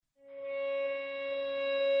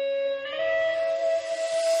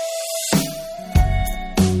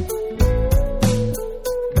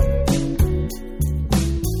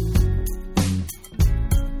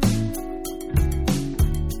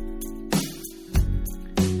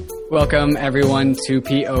Welcome, everyone, to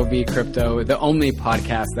POV Crypto, the only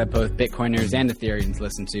podcast that both Bitcoiners and Ethereans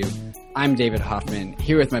listen to. I'm David Hoffman,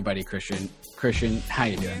 here with my buddy Christian. Christian, how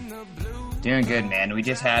you doing? Doing good, man. We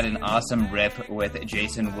just had an awesome rip with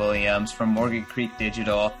Jason Williams from Morgan Creek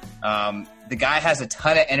Digital. The guy has a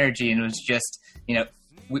ton of energy, and it was just,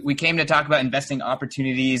 we came to talk about investing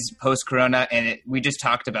opportunities post-corona, and we just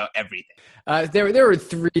talked about everything. There were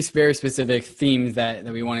three very specific themes that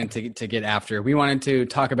we wanted to get after. We wanted to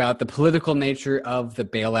talk about the political nature of the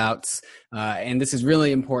bailouts, and this is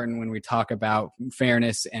really important when we talk about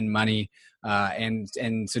fairness and money. And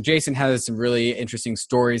so Jason has some really interesting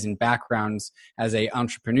stories and backgrounds as an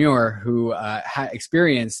entrepreneur who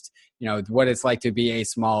experienced, what it's like to be a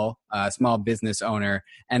small business owner,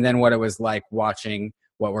 and then what it was like watching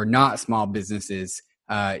what were not small businesses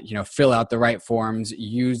fill out the right forms,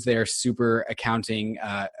 use their super accounting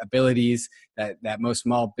abilities that most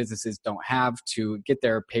small businesses don't have to get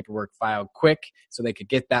their paperwork filed quick so they could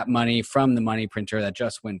get that money from the money printer that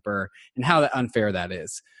just went burr, and how unfair that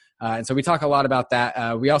is. And so we talk a lot about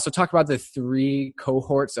that. We also talk about the three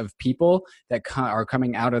cohorts of people that are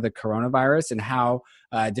coming out of the coronavirus and how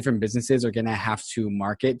different businesses are going to have to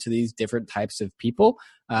market to these different types of people.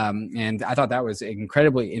 And I thought that was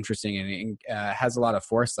incredibly interesting and has a lot of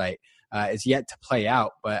foresight. It's yet to play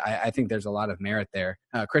out, but I think there's a lot of merit there.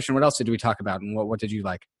 Christian, what else did we talk about, and what did you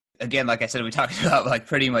like? Again, like I said, we talked about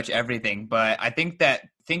pretty much everything, but I think that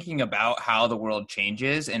thinking about how the world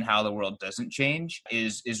changes and how the world doesn't change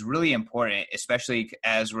is really important, especially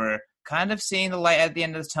as we're kind of seeing the light at the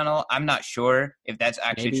end of the tunnel. I'm not sure if that's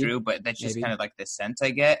actually true, but that's just kind of like the sense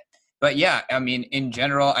I get. But yeah, I mean, in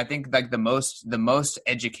general, I think like the most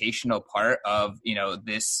educational part of,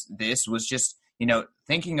 this was just,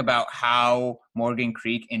 thinking about how Morgan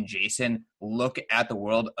Creek and Jason look at the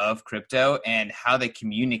world of crypto and how they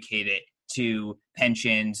communicate it to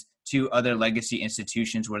pensions, to other legacy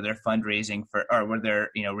institutions where they're fundraising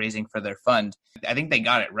raising for their fund. I think they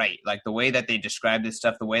got it right. Like the way that they describe this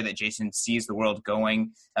stuff, the way that Jason sees the world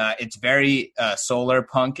going, it's very solar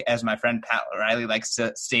punk, as my friend Pat Riley likes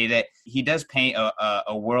to state it. He does paint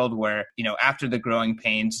a world where, after the growing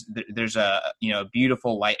pains, there's a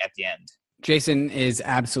beautiful light at the end. Jason is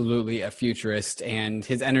absolutely a futurist, and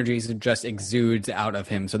his energy just exudes out of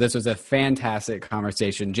him. So this was a fantastic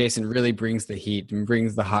conversation. Jason really brings the heat and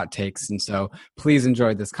brings the hot takes. And so please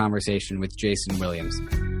enjoy this conversation with Jason Williams.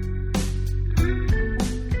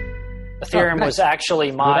 Ethereum was actually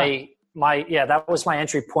that was my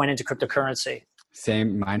entry point into cryptocurrency.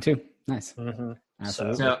 Same, mine too. Nice. Mm-hmm.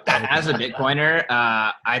 Absolutely. So as a Bitcoiner,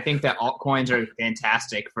 I think that altcoins are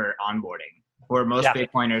fantastic for onboarding. Where most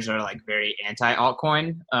Bitcoiners are like very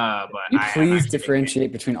anti-altcoin. But Can you please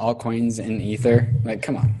differentiate between altcoins and Ether? Like,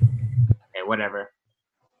 come on. Okay, whatever.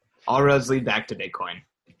 All roads lead back to Bitcoin.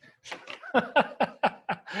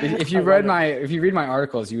 If you read my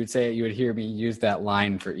articles, you would hear me use that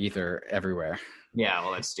line for Ether everywhere. Yeah,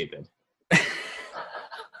 well, that's stupid.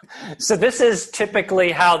 So this is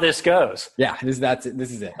typically how this goes. Yeah, this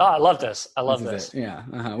is it. Oh, I love this. I love this. Yeah.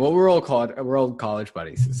 Well, we're all college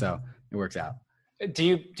buddies, so it works out.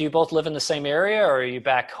 Do you both live in the same area, or are you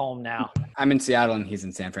back home now? I'm in Seattle and he's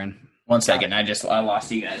in San Fran. 1 second, I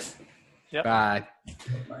lost you guys. Yep. Bye.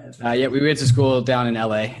 We went to school down in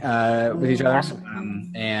LA with each other,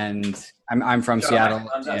 and I'm from Seattle,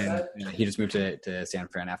 and he just moved to San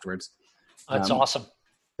Fran afterwards. That's awesome.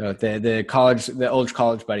 So the old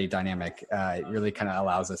college buddy dynamic really kind of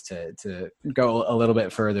allows us to go a little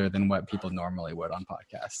bit further than what people normally would on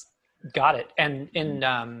podcasts. Got it.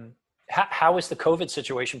 And how has the COVID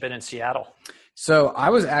situation been in Seattle? So I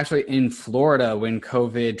was actually in Florida when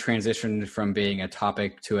COVID transitioned from being a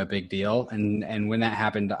topic to a big deal. And when that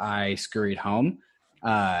happened, I scurried home.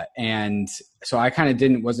 And so I kind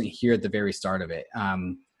of wasn't here at the very start of it.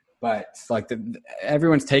 But like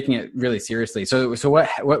everyone's taking it really seriously. So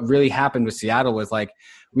what really happened with Seattle was like,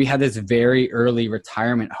 we had this very early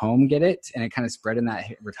retirement home get it, and it kind of spread in that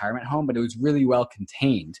retirement home, but it was really well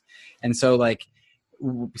contained. And so like,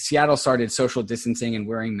 Seattle started social distancing and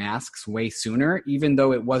wearing masks way sooner, even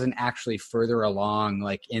though it wasn't actually further along,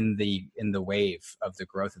 like in the wave of the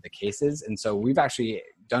growth of the cases. And so we've actually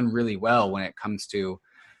done really well when it comes to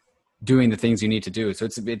doing the things you need to do. So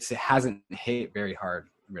it hasn't hit very hard,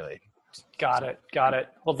 really. Got it.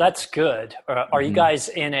 Well, that's good. Are you guys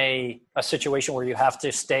in a situation where you have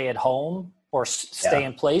to stay at home or stay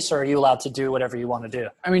in place, or are you allowed to do whatever you want to do?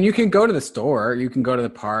 I mean, you can go to the store, you can go to the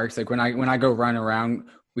parks. Like when I go run around,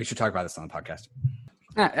 we should talk about this on the podcast.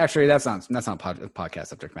 Actually, that's not podcast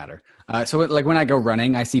subject matter. So like when I go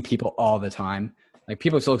running, I see people all the time. Like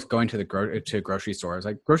people still going to grocery stores.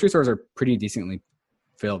 Like grocery stores are pretty decently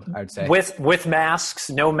filled, I would say. With masks,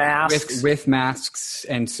 no masks. With masks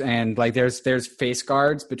and like there's face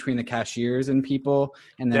guards between the cashiers and people,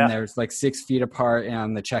 and then there's like 6 feet apart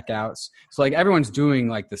on the checkouts. So like everyone's doing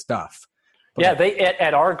like the stuff. But yeah, they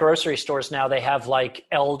at our grocery stores now they have like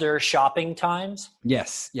elder shopping times.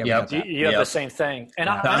 Yes, yeah, Yep. You have the same thing, and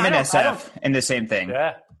I'm in SF and the same thing.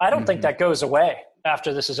 Yeah, I don't think that goes away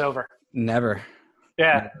after this is over. Never.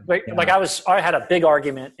 Yeah, like I had a big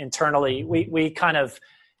argument internally. We kind of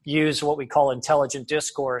use what we call intelligent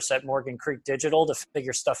discourse at Morgan Creek Digital to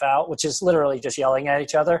figure stuff out, which is literally just yelling at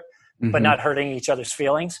each other, but not hurting each other's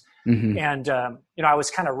feelings. And I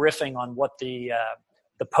was kind of riffing on what the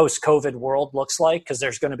post-COVID world looks like, because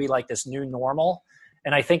there's going to be like this new normal.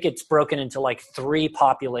 And I think it's broken into like 3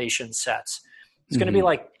 population sets. It's going to be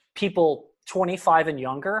like people 25 and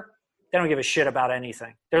younger. They don't give a shit about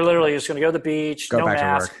anything. They're literally just going to go to the beach, no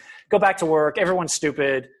mask, go back to work. Everyone's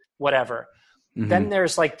stupid, whatever. Then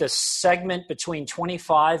there's like this segment between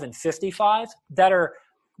 25 and 55 that are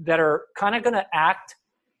kind of going to act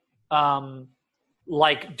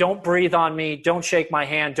like, don't breathe on me, don't shake my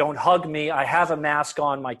hand, don't hug me. I have a mask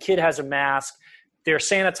on. My kid has a mask. They're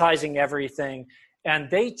sanitizing everything. And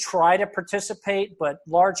they try to participate, but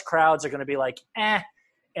large crowds are going to be like,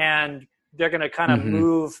 and they're going to kind of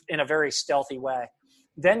move in a very stealthy way.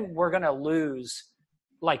 Then we're going to lose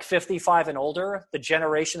like 55 and older, the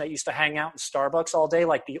generation that used to hang out in Starbucks all day,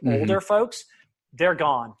 like the older folks, they're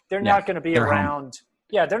gone. They're not going to be around. Home.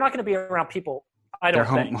 Yeah, they're not going to be around people. They're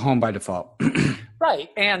home by default. Right.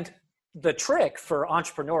 And the trick for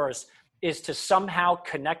entrepreneurs is to somehow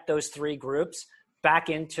connect those 3 groups back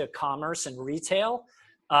into commerce and retail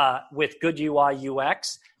with good UI,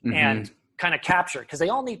 UX, and kind of capture, because they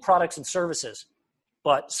all need products and services.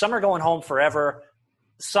 But some are going home forever.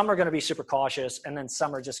 Some are going to be super cautious. And then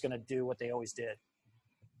some are just going to do what they always did.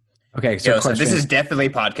 Okay, so this is definitely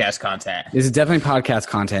podcast content. This is definitely podcast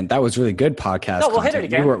content. That was really good podcast. No, we'll hit it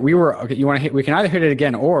again. We were okay. You want to hit? We can either hit it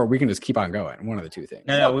again, or we can just keep on going. One of the 2 things.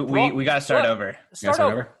 No, we got to start over. Start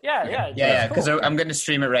over. Yeah. Because I'm going to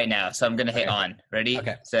stream it right now, so I'm going to hit on. Ready?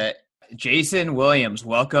 Okay. Set. Jason Williams,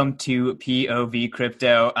 welcome to POV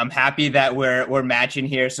Crypto. I'm happy that we're matching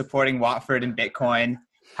here, supporting Watford and Bitcoin.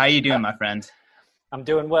 How you doing, my friend? I'm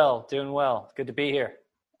doing well. Good to be here.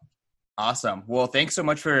 Awesome. Well, thanks so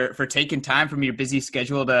much for taking time from your busy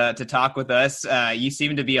schedule to talk with us. You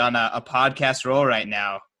seem to be on a podcast roll right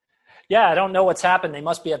now. Yeah, I don't know what's happened. They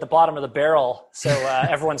must be at the bottom of the barrel. So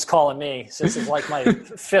everyone's calling me. So this is like my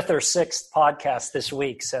 5th or 6th podcast this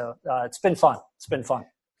week. So it's been fun.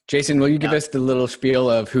 Jason, will you give us the little spiel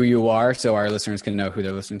of who you are so our listeners can know who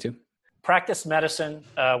they're listening to? Practiced medicine,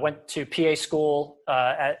 went to PA school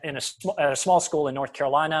at a small school in North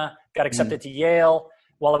Carolina, got accepted to Yale.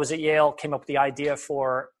 While I was at Yale, came up with the idea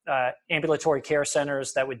for ambulatory care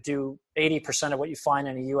centers that would do 80% of what you find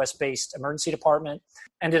in a US-based emergency department.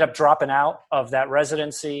 Ended up dropping out of that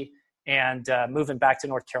residency and moving back to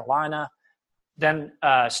North Carolina. Then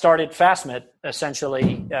started FastMed,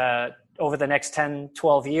 essentially, over the next 10,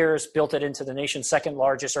 12 years, built it into the nation's 2nd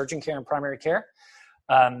largest urgent care and primary care.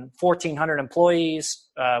 1,400 employees.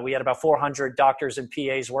 We had about 400 doctors and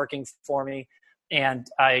PAs working for me. And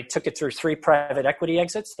I took it through 3 private equity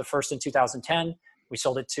exits, the first in 2010. We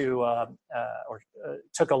sold it to,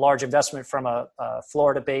 took a large investment from a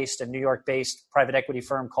Florida-based and New York-based private equity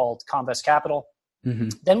firm called Comvest Capital.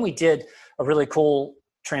 Then we did a really cool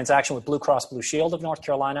transaction with Blue Cross Blue Shield of North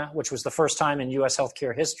Carolina, which was the first time in U.S.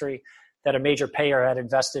 healthcare history that a major payer had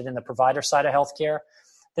invested in the provider side of healthcare.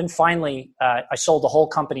 Then finally, I sold the whole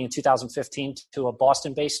company in 2015 to a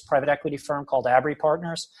Boston-based private equity firm called Abry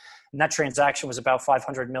Partners. And that transaction was about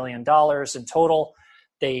 $500 million in total.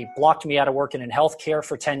 They blocked me out of working in healthcare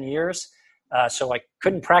for 10 years. So I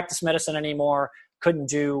couldn't practice medicine anymore, couldn't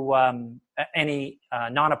do any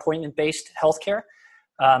non-appointment-based healthcare.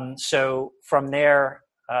 So from there,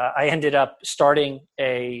 I ended up starting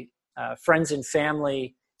a friends and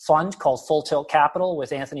family fund called Full Tilt Capital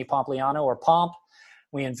with Anthony Pompliano, or Pomp.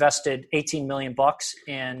 We invested $18 million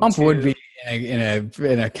in. Pomp would be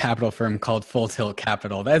in a capital firm called Full Tilt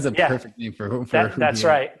Capital. That's a perfect name for that's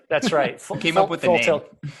right. That's right. Came up with the name. Tilt.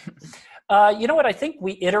 You know what? I think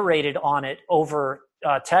we iterated on it over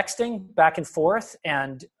texting back and forth,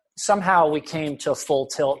 and somehow we came to Full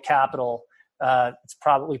Tilt Capital.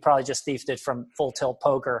 We probably just thiefed it from Full Tilt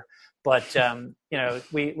Poker, but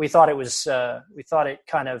we thought it was we thought it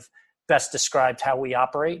kind of best described how we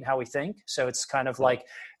operate and how we think. So it's kind of like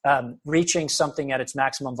reaching something at its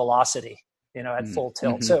maximum velocity, at full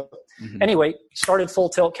tilt. So anyway, started Full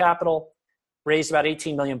Tilt Capital, raised about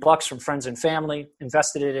 $18 million from friends and family,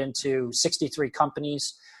 invested it into 63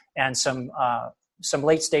 companies and some some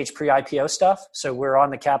late stage pre-IPO stuff. So we're on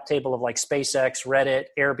the cap table of like SpaceX, Reddit,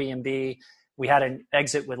 Airbnb. We had an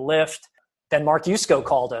exit with Lyft. Then Mark Yusko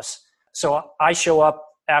called us. So I show up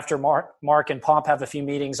after Mark and Pomp have a few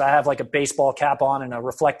meetings. I have like a baseball cap on and a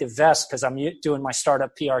reflective vest because I'm doing my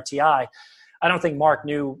startup PRTI. I don't think Mark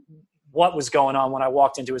knew what was going on when I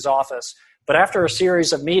walked into his office. But after a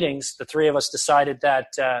series of meetings, the three of us decided that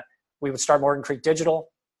we would start Morgan Creek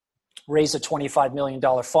Digital, raise a $25 million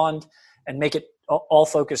fund, and make it all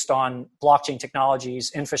focused on blockchain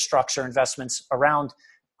technologies, infrastructure investments around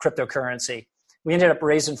cryptocurrency. We ended up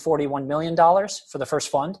raising $41 million for the first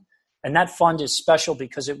fund. And that fund is special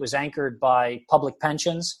because it was anchored by public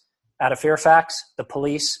pensions out of Fairfax, the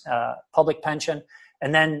police, public pension,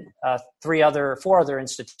 and then four other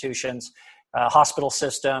institutions, hospital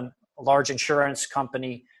system, a large insurance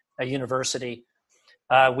company, a university.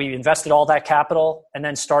 We invested all that capital and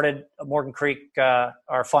then started Morgan Creek,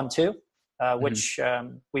 our Fund 2, which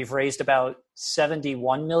we've raised about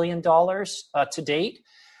 $71 million to date.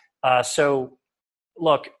 So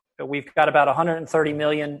look, we've got about 130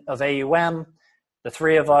 million of AUM. The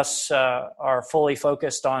three of us are fully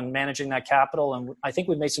focused on managing that capital, and I think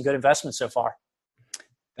we've made some good investments so far.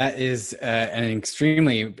 That is an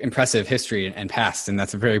extremely impressive history and past, and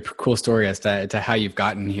that's a very cool story as to how you've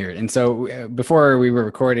gotten here. And so, before we were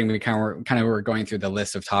recording, we kind of were going through the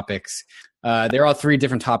list of topics. They're all three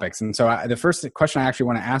different topics, and so the first question I actually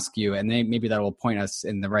want to ask you, and maybe that will point us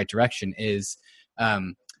in the right direction, is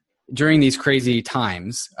during these crazy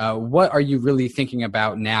times, what are you really thinking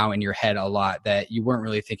about now in your head a lot that you weren't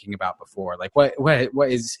really thinking about before? Like what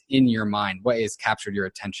is in your mind? What has captured your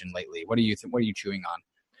attention lately? What are you chewing on?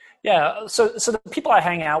 Yeah, so the people I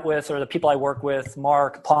hang out with or the people I work with,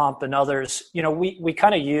 Mark, Pomp, and others, we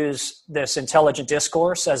kind of use this intelligent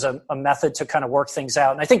discourse as a method to kind of work things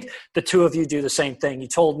out. And I think the two of you do the same thing. You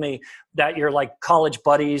told me that you're like college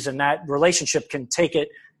buddies and that relationship can take it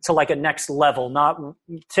to like a next level, not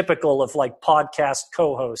typical of like podcast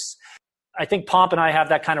co-hosts. I think Pomp and I have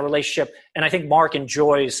that kind of relationship. And I think Mark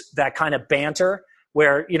enjoys that kind of banter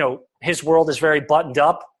where, his world is very buttoned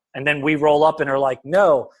up and then we roll up and are like,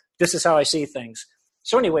 no, this is how I see things.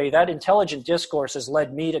 So anyway, that intelligent discourse has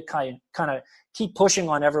led me to kind of keep pushing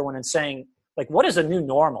on everyone and saying, like, what is a new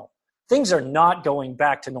normal? Things are not going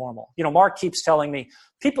back to normal. Mark keeps telling me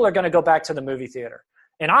people are going to go back to the movie theater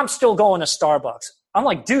and I'm still going to Starbucks. I'm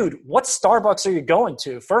like, dude, what Starbucks are you going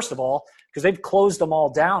to? First of all, because they've closed them all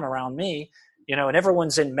down around me, and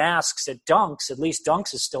everyone's in masks at Dunks. At least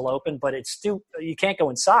Dunks is still open, but it's still, you can't go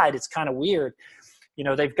inside. It's kind of weird.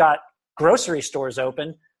 They've got grocery stores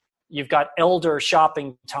open. You've got elder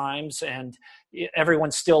shopping times and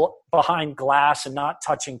everyone's still behind glass and not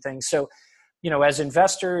touching things. So, as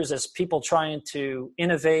investors, as people trying to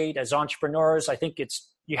innovate, as entrepreneurs, I think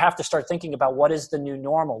you have to start thinking about what is the new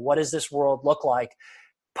normal? What does this world look like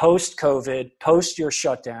post-COVID, post your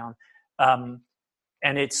shutdown? And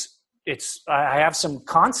I have some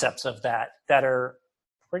concepts of that are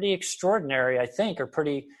pretty extraordinary, I think, or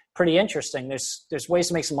pretty interesting. There's ways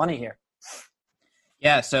to make some money here.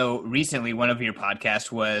 Yeah, so recently one of your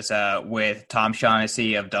podcasts was with Tom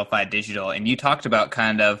Shaughnessy of Delphi Digital, and you talked about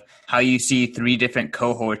kind of how you see three different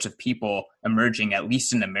cohorts of people emerging, at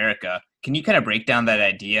least in America. Can you kind of break down that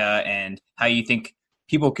idea and how you think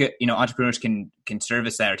people could, entrepreneurs can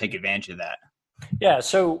service that or take advantage of that? Yeah,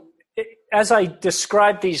 so as I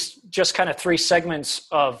described these just kind of three segments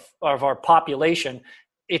of our population,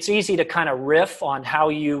 it's easy to kind of riff on how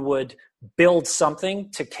you would build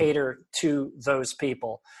something to cater to those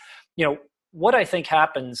people. What I think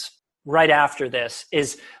happens right after this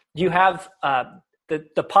is you have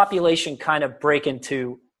the population kind of break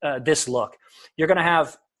into this look. You're going to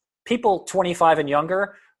have people 25 and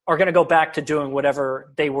younger are going to go back to doing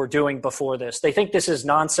whatever they were doing before this. They think this is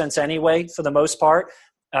nonsense anyway, for the most part.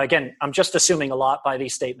 Again, I'm just assuming a lot by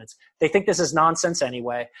these statements. They think this is nonsense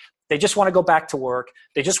anyway. They just want to go back to work.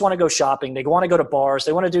 They just want to go shopping. They want to go to bars.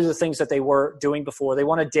 They want to do the things that they were doing before. They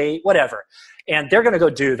want to date, whatever. And they're going to go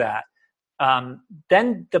do that.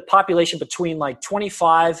 Then the population between like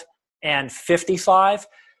 25 and 55,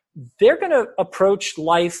 they're going to approach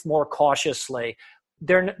life more cautiously.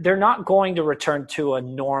 They're not going to return to a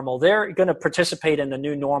normal. They're going to participate in the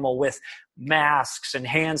new normal with masks and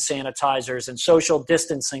hand sanitizers and social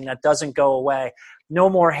distancing that doesn't go away. No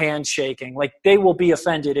more handshaking. Like, they will be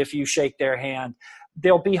offended if you shake their hand.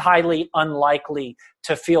 They'll be highly unlikely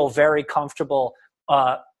to feel very comfortable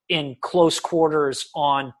in close quarters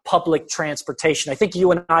on public transportation. I think you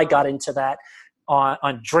and I got into that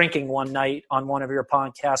on drinking one night on one of your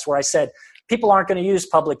podcasts where I said, people aren't going to use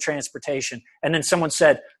public transportation. And then someone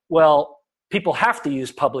said, well, people have to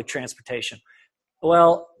use public transportation.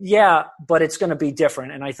 Well, yeah, but it's going to be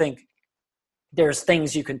different. And I think there's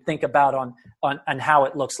things you can think about on how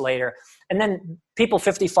it looks later. And then people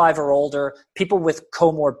 55 or older, people with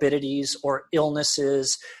comorbidities or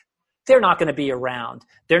illnesses, they're not going to be around.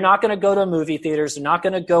 They're not going to go to movie theaters. They're not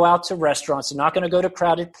going to go out to restaurants. They're not going to go to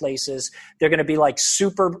crowded places. They're going to be like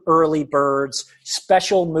super early birds,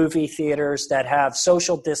 special movie theaters that have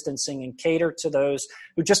social distancing and cater to those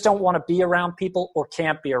who just don't want to be around people or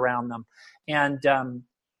can't be around them. And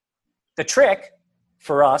the trick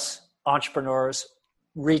for us, entrepreneurs,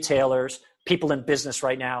 retailers, people in business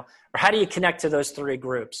right now, or how do you connect to those three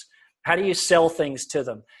groups? How do you sell things to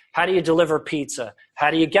them? How do you deliver pizza? How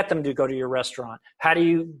do you get them to go to your restaurant? How do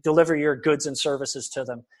you deliver your goods and services to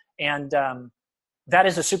them? And that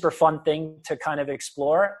is a super fun thing to kind of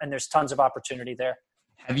explore, and there's tons of opportunity there.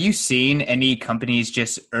 Have you seen any companies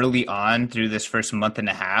just early on through this first month and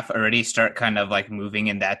a half already start kind of like moving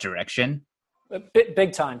in that direction?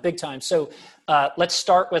 Big time. So let's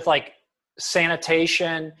start with like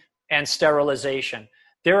sanitation and sterilization.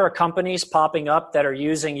 There are companies popping up that are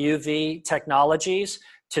using UV technologies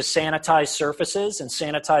to sanitize surfaces and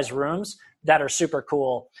sanitize rooms that are super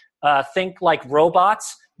cool. Think like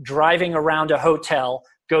robots driving around a hotel,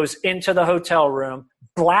 goes into the hotel room,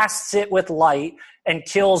 blasts it with light, and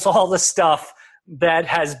kills all the stuff that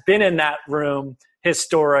has been in that room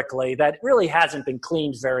historically that really hasn't been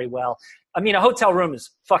cleaned very well. I mean, a hotel room is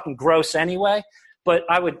fucking gross anyway, but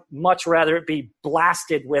I would much rather it be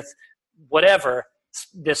blasted with whatever,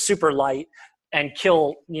 this super light, and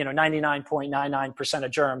kill 99.99%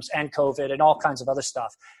 of germs and COVID and all kinds of other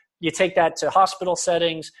stuff. You take that to hospital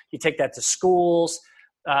settings, you take that to schools.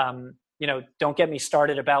 Don't get me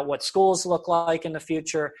started about what schools look like in the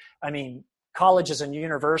future. I mean, colleges and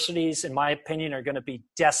universities, in my opinion, are going to be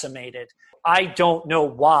decimated. I don't know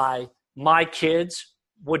why my kids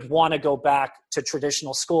would want to go back to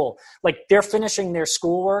traditional school. Like, they're finishing their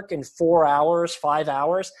schoolwork in 4 hours, 5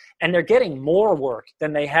 hours, and they're getting more work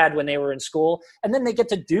than they had when they were in school. And then they get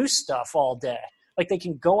to do stuff all day. Like, they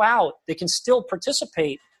can go out, they can still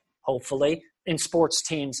participate, hopefully, in sports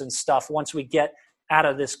teams and stuff once we get out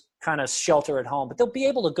of this kind of shelter at home, but they'll be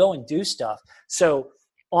able to go and do stuff. So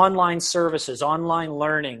online services, online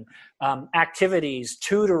learning, activities,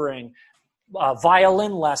 tutoring,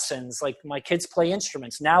 violin lessons. Like, my kids play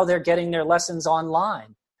instruments. Now they're getting their lessons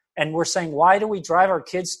online. And we're saying, why do we drive our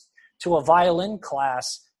kids to a violin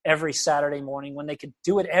class every Saturday morning when they could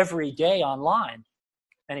do it every day online?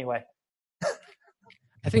 Anyway.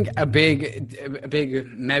 I think a big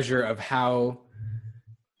measure of how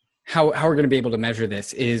we're going to be able to measure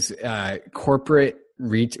this is corporate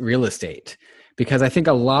real estate, because I think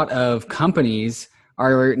a lot of companies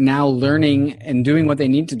are now learning and doing what they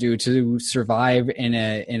need to do to survive in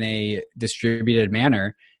a distributed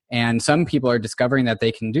manner. And some people are discovering that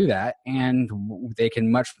they can do that, and they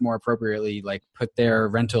can much more appropriately like put their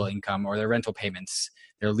rental income or their rental payments,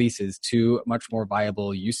 their leases, to much more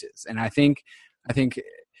viable uses. And I think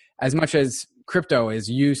as much as crypto is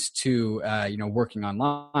used to working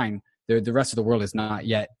online, the rest of the world is not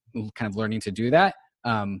yet kind of learning to do that.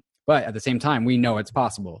 But at the same time, we know it's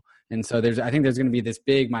possible. And so I think there's going to be this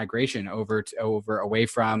big migration away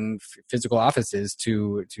from physical offices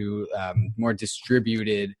to more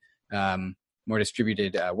distributed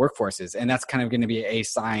workforces, and that's kind of going to be a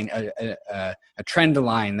sign, a trend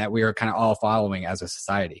line that we are kind of all following as a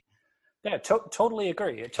society. Yeah, totally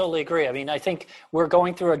agree. I mean, I think we're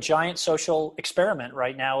going through a giant social experiment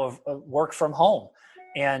right now of work from home,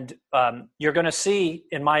 and you're going to see,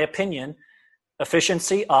 in my opinion,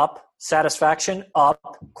 efficiency up, satisfaction up,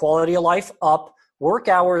 quality of life up, work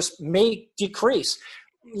hours may decrease.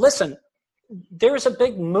 Listen, there's a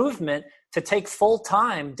big movement to take full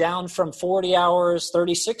time down from 40 hours,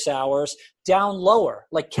 36 hours, down lower.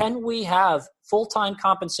 Like, can we have full-time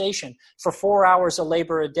compensation for 4 hours of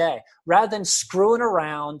labor a day rather than screwing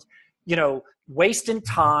around, wasting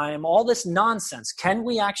time, all this nonsense? Can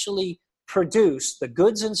we actually produce the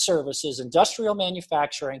goods and services, industrial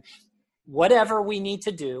manufacturing, whatever we need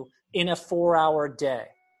to do in a 4-hour day?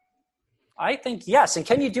 I think yes. And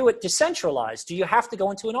can you do it decentralized? Do you have to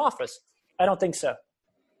go into an office? I don't think so.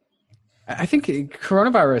 I think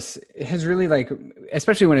coronavirus has really,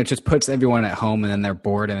 especially when it just puts everyone at home and then they're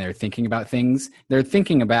bored and they're thinking about things. They're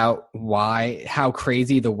thinking about how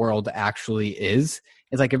crazy the world actually is.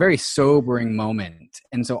 It's like a very sobering moment.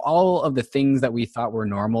 And so all of the things that we thought were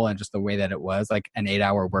normal and just the way that it was, like an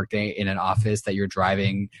 8-hour workday in an office that you're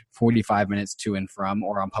driving 45 minutes to and from,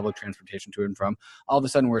 or on public transportation to and from, all of a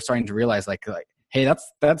sudden we're starting to realize hey,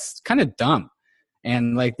 that's kind of dumb.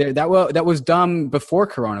 And like that was dumb before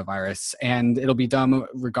coronavirus, and it'll be dumb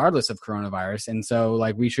regardless of coronavirus. And so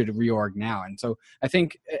like we should reorg now. And so I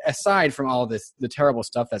think aside from all this, the terrible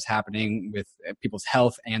stuff that's happening with people's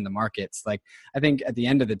health and the markets, like I think at the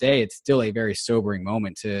end of the day, it's still a very sobering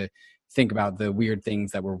moment to think about the weird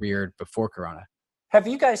things that were weird before Corona. Have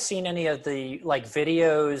you guys seen any of the like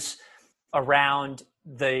videos around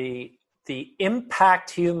the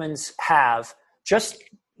impact humans have just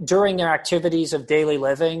during their activities of daily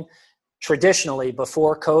living traditionally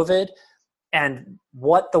before COVID, and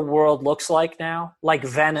what the world looks like now, like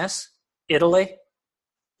Venice, Italy?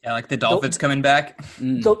 Yeah, like the dolphins coming back.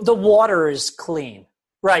 The water is clean,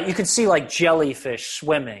 right? You can see like jellyfish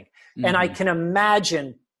swimming. And I can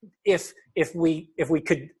imagine if we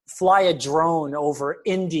could fly a drone over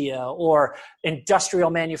India or industrial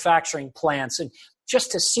manufacturing plants, and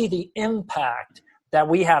just to see the impact that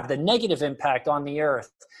we have, the negative impact on the earth,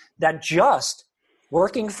 that just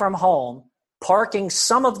working from home, parking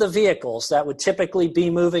some of the vehicles that would typically be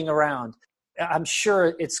moving around, I'm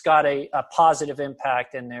sure it's got a positive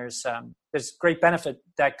impact, and there's great benefit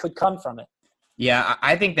that could come from it. Yeah,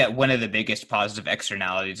 I think that one of the biggest positive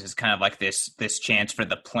externalities is kind of like this chance for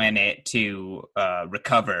the planet to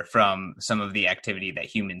recover from some of the activity that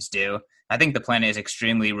humans do. I think the planet is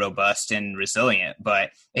extremely robust and resilient,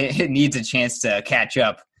 but it needs a chance to catch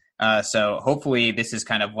up. So hopefully this is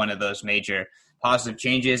kind of one of those major positive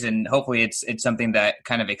changes, and hopefully it's something that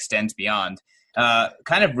kind of extends beyond.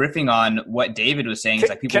 Kind of riffing on what David was saying.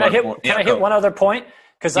 Can I hit one other point?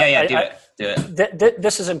 Because do it.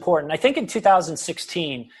 This is important. I think in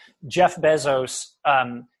 2016, Jeff Bezos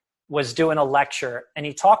was doing a lecture, and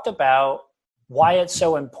he talked about why it's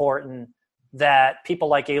so important that people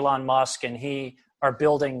like Elon Musk and he are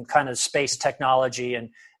building kind of space technology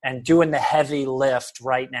and doing the heavy lift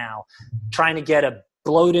right now, trying to get a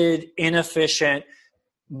bloated, inefficient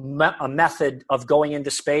a method of going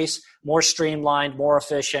into space, more streamlined, more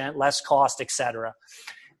efficient, less cost, etc.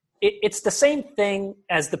 It's the same thing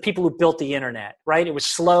as the people who built the internet, right? It was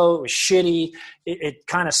slow, it was shitty, it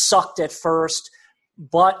kind of sucked at first,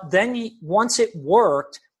 but then once it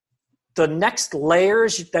worked, the next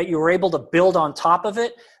layers that you were able to build on top of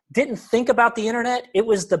it didn't think about the internet. It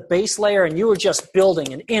was the base layer, and you were just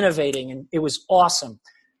building and innovating, and it was awesome.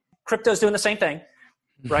 Crypto's doing the same thing,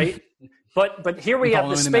 right? But here we have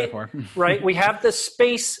the space, right? We have the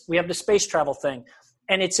space travel thing.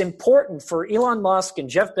 And it's important for Elon Musk and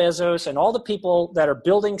Jeff Bezos and all the people that are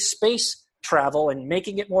building space travel and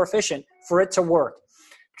making it more efficient for it to work.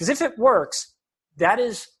 Because if it works, that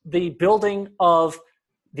is the building of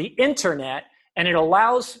the internet, and it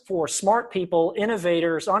allows for smart people,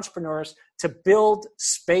 innovators, entrepreneurs to build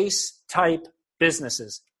space-type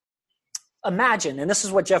businesses. Imagine, and this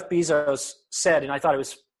is what Jeff Bezos said, and I thought it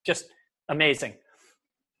was just amazing.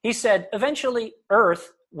 He said, eventually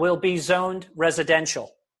Earth will be zoned residential.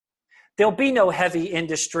 There'll be no heavy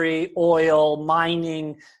industry, oil,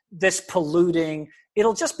 mining, this polluting.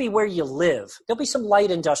 It'll just be where you live. There'll be some light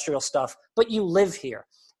industrial stuff, but you live here.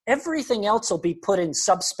 Everything else will be put in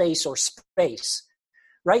subspace or space,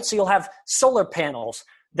 right? So you'll have solar panels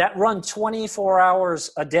that run 24 hours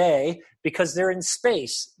a day because they're in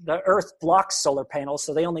space. The Earth blocks solar panels,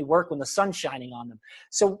 so they only work when the sun's shining on them.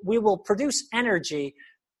 So we will produce energy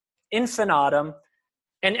infinitum,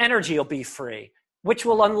 and energy will be free, which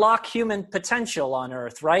will unlock human potential on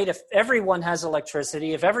Earth, right? If everyone has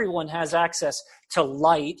electricity, if everyone has access to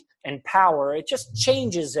light and power, it just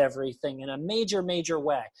changes everything in a major, major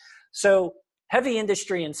way. So heavy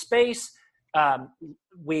industry in space,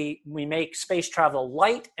 we make space travel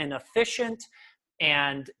light and efficient,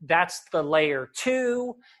 and that's the layer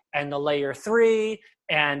 2 and the layer 3.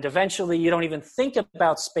 And eventually you don't even think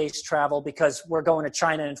about space travel because we're going to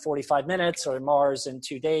China in 45 minutes or Mars in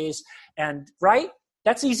 2 days. And right,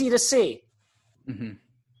 that's easy to see. Mm-hmm.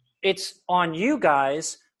 It's on you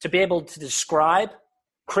guys to be able to describe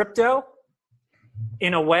crypto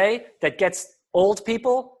in a way that gets old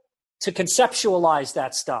people to conceptualize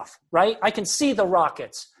that stuff, right? I can see the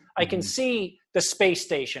rockets. I can see the space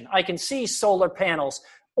station. I can see solar panels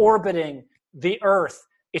orbiting the Earth.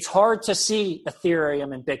 It's hard to see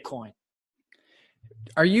Ethereum and Bitcoin.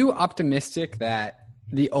 Are you optimistic that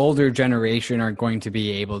the older generation are going to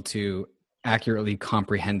be able to accurately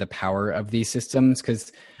comprehend the power of these systems?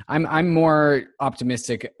 Because I'm more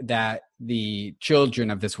optimistic that the children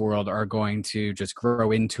of this world are going to just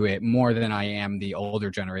grow into it more than I am the older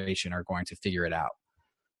generation are going to figure it out.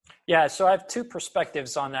 Yeah, so I have two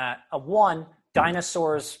perspectives on that. One,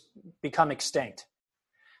 dinosaurs become extinct.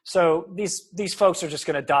 So these folks are just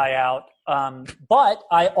going to die out. But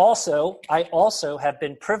I also have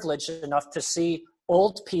been privileged enough to see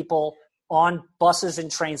old people on buses and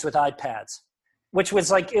trains with iPads, which was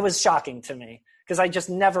like, it was shocking to me because I just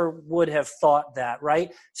never would have thought that,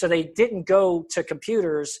 right? So they didn't go to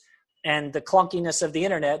computers and the clunkiness of the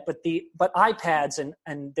internet, but iPads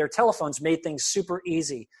and their telephones made things super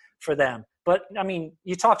easy for them. But I mean,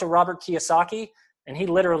 you talk to Robert Kiyosaki and he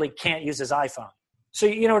literally can't use his iPhone. So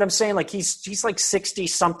you know what I'm saying? Like he's like 60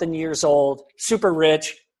 something years old, super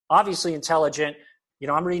rich, obviously intelligent. You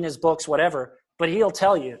know, I'm reading his books, whatever, but he'll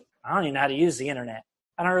tell you, I don't even know how to use the internet.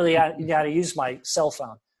 I don't really know how to use my cell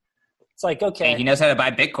phone. It's like, okay. Hey, he knows how to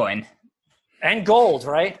buy Bitcoin. And gold,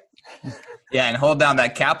 right? Yeah, and hold down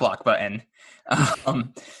that cap lock button.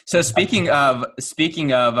 So speaking of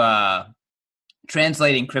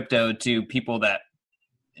translating crypto to people that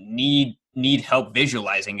need help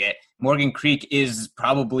visualizing it, Morgan Creek is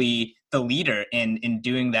probably the leader in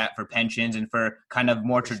doing that for pensions and for kind of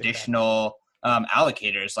more traditional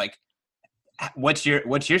allocators. Like, what's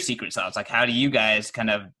your secret sauce? Like, how do you guys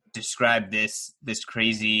kind of describe this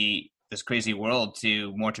crazy world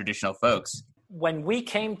to more traditional folks? When we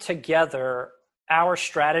came together, our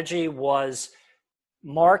strategy was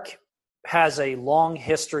Mark has a long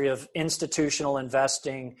history of institutional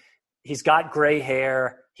investing. He's got gray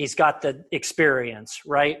hair. He's got the experience,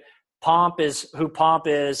 right? Pomp is who Pomp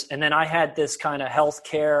is. And then I had this kind of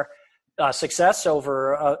healthcare success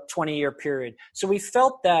over a 20-year period. So we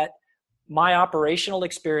felt that my operational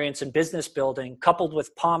experience in business building, coupled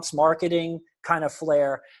with Pomp's marketing kind of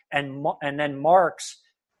flair, and then Mark's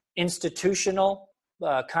institutional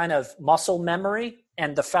kind of muscle memory,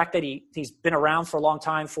 and the fact that he's been around for a long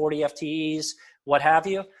time, 40 FTEs, what have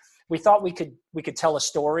you, we thought we could tell a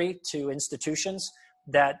story to institutions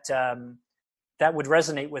that would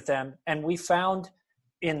resonate with them. And we found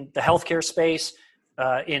in the healthcare space,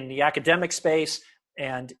 in the academic space,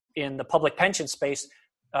 and in the public pension space,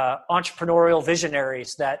 entrepreneurial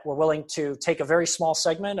visionaries that were willing to take a very small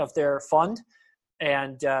segment of their fund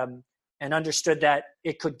and understood that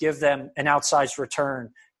it could give them an outsized return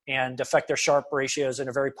and affect their Sharpe ratios in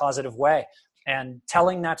a very positive way. And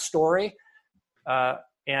telling that story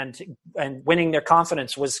and winning their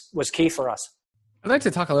confidence was key for us. I'd like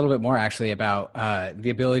to talk a little bit more actually about the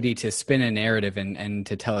ability to spin a narrative and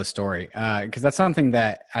to tell a story, because that's something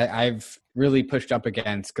that I've really pushed up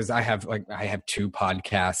against, because I have 2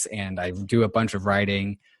 podcasts and I do a bunch of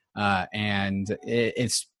writing, and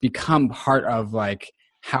it's become part of like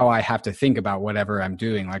how I have to think about whatever I'm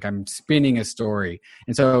doing. Like I'm spinning a story.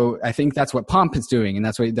 And so I think that's what Pomp is doing. And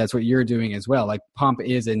that's what you're doing as well. Like Pomp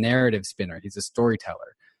is a narrative spinner. He's a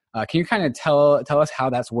storyteller. Can you kind of tell us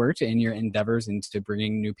how that's worked in your endeavors into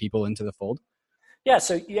bringing new people into the fold? Yeah.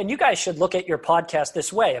 So, and you guys should look at your podcast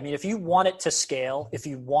this way. I mean, if you want it to scale, if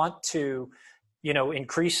you want to,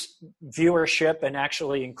 increase viewership and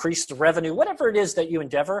actually increase the revenue, whatever it is that you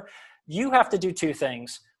endeavor, you have to do 2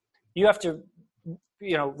 things. You have to,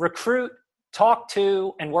 recruit, talk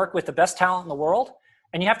to, and work with the best talent in the world.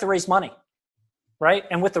 And you have to raise money. Right.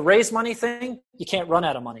 And with the raise money thing, you can't run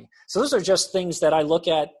out of money. So those are just things that I look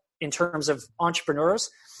at in terms of entrepreneurs.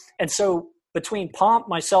 And so between Pomp,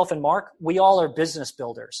 myself, and Mark, we all are business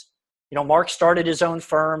builders. Mark started his own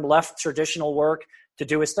firm, left traditional work to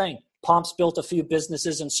do his thing. Pomp's built a few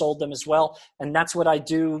businesses and sold them as well. And that's what I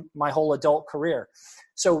do my whole adult career.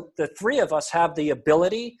 So the 3 of us have the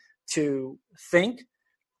ability to think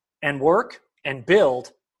and work and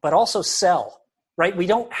build, but also sell. Right? We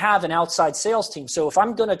don't have an outside sales team. So if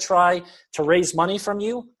I'm going to try to raise money from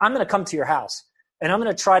you, I'm going to come to your house and I'm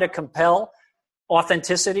going to try to compel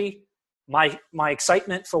authenticity, my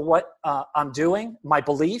excitement for what I'm doing, my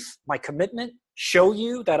belief, my commitment, show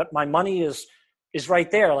you that my money is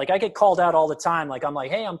right there. Like I get called out all the time. Like I'm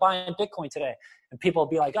like, hey, I'm buying Bitcoin today. And people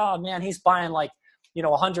will be like, oh man, he's buying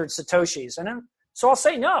 100 Satoshis. And then, so I'll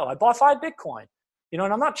say, no, I bought 5 Bitcoin, and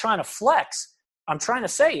I'm not trying to flex. I'm trying to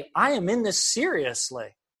say I am in this seriously.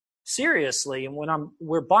 And when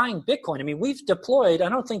we're buying Bitcoin, I mean, we've deployed, I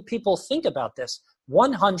don't think people think about this,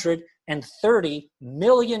 $130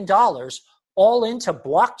 million all into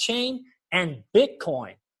blockchain and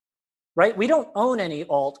Bitcoin, right? We don't own any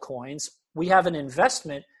altcoins. We have an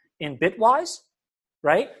investment in Bitwise,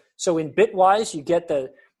 right? So in Bitwise, you get the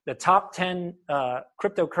top 10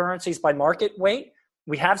 cryptocurrencies by market weight.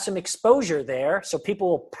 We have some exposure there, so people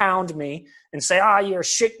will pound me and say, you're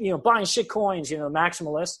shit, buying shit coins,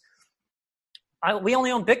 maximalist. We only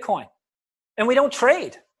own Bitcoin, and we don't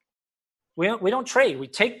trade. We don't trade. We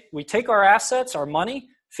take our assets, our money,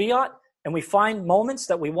 fiat, and we find moments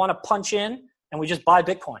that we want to punch in, and we just buy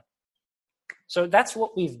Bitcoin. So that's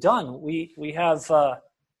what we've done. We have,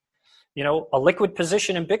 a liquid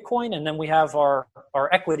position in Bitcoin, and then we have our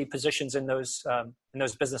equity positions in those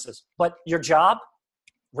businesses. But your job,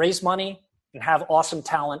 raise money and have awesome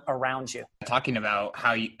talent around you. Talking about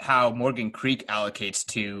how Morgan Creek allocates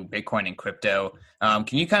to Bitcoin and crypto,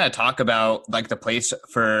 can you kind of talk about like the place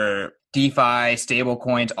for DeFi, stable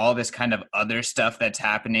coins, all this kind of other stuff that's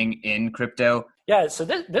happening in crypto? Yeah, so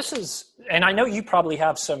this is, and I know you probably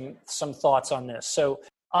have some thoughts on this. So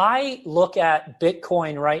I look at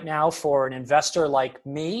Bitcoin right now for an investor like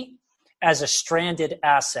me as a stranded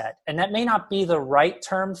asset. And that may not be the right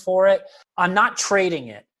term for it. I'm not trading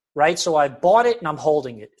it, right? So I bought it and I'm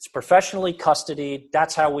holding it. It's professionally custodied.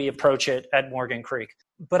 That's how we approach it at Morgan Creek.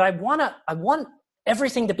 But I want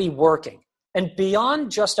everything to be working. And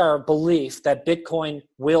beyond just our belief that Bitcoin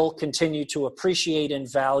will continue to appreciate in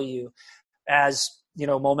value as,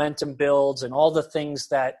 momentum builds and all the things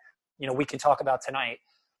that, we can talk about tonight,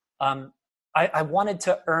 I wanted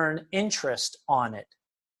to earn interest on it,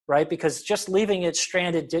 right? Because just leaving it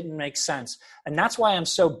stranded didn't make sense. And that's why I'm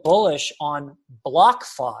so bullish on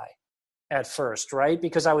BlockFi at first, right?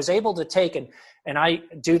 Because I was able to take, and I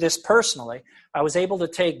do this personally, I was able to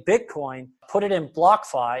take Bitcoin, put it in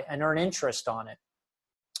BlockFi, and earn interest on it.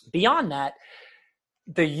 Beyond that,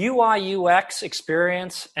 the UI UX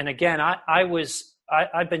experience, and again,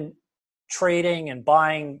 I've been trading and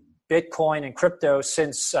buying Bitcoin and crypto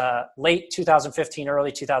since late 2015,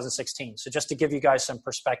 early 2016. So just to give you guys some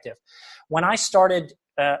perspective, when I started,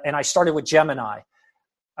 and I started with Gemini,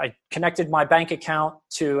 I connected my bank account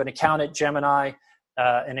to an account at Gemini,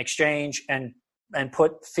 an exchange, and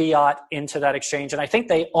put fiat into that exchange. And I think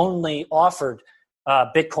they only offered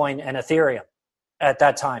Bitcoin and Ethereum at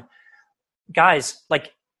that time. Guys,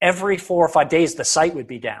 like every 4 or 5 days, the site would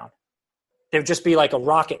be down. There'd just be like a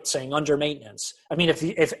rocket saying under maintenance. I mean,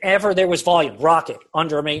 if ever there was volume, rocket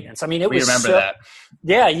under maintenance. I mean, we remember that.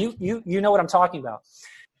 Yeah, you know what I'm talking about.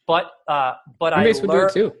 But Coinbase would do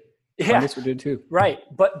it too. Yeah, Coinbase would do it too. Right.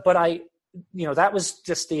 But that was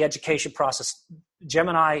just the education process.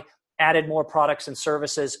 Gemini added more products and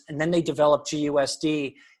services, and then they developed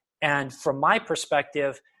GUSD. And from my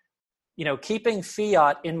perspective, keeping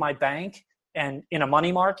fiat in my bank and in a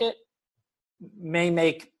money market may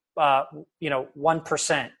make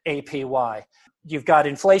 1% APY. You've got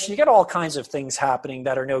inflation. You got all kinds of things happening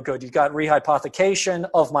that are no good. You've got rehypothecation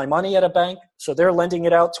of my money at a bank. So they're lending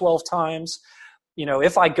it out 12 times.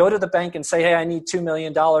 If I go to the bank and say, hey, I need $2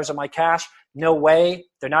 million of my cash, no way.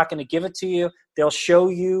 They're not going to give it to you. They'll show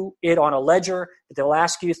you it on a ledger. They'll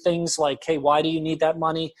ask you things like, hey, why do you need that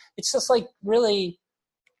money? It's just like really,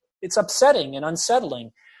 it's upsetting and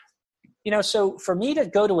unsettling. So for me to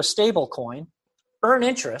go to a stable coin, earn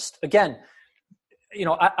interest, again,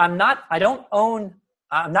 I'm not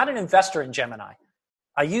an investor in Gemini.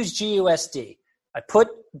 I use GUSD. I put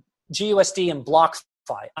GUSD in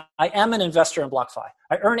BlockFi. I am an investor in BlockFi.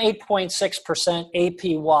 I earn 8.6%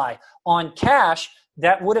 APY on cash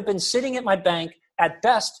that would have been sitting at my bank at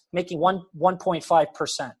best making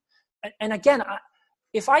 1.5%. And again,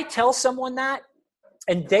 if I tell someone that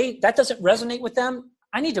and that doesn't resonate with them,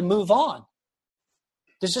 I need to move on.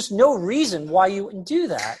 There's just no reason why you wouldn't do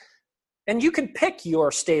that. And you can pick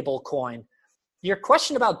your stable coin. Your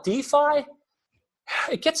question about DeFi,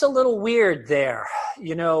 it gets a little weird there.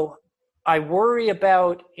 I worry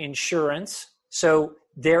about insurance. So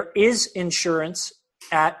there is insurance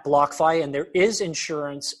at BlockFi and there is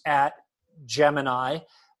insurance at Gemini.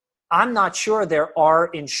 I'm not sure there are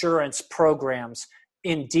insurance programs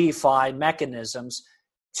in DeFi mechanisms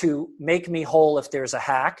to make me whole if there's a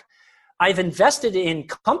hack. I've invested in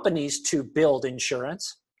companies to build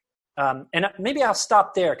insurance. And maybe I'll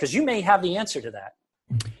stop there because you may have the answer to that.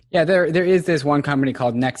 Yeah, there is this one company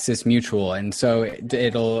called Nexus Mutual. And so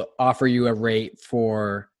it'll offer you a rate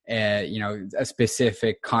for a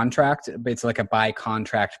specific contract, but it's like a by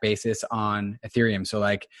contract basis on Ethereum. So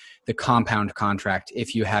like the compound contract,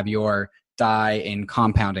 if you have your DAI in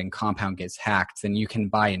compound and compound gets hacked, then you can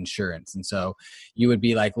buy insurance. And so you would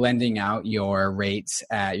be like lending out your rates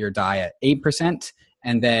at your DAI at 8%.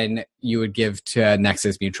 And then you would give to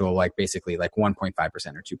Nexus Mutual like basically like 1.5%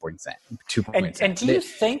 or 2%. And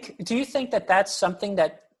do you think that that's something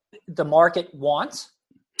that the market wants?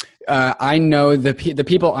 I know the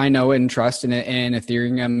people I know and trust in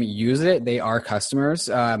Ethereum use it. They are customers.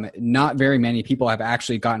 Not very many people have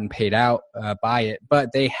actually gotten paid out by it,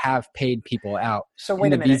 but they have paid people out. So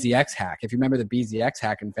wait a minute. BZX hack. If you remember the BZX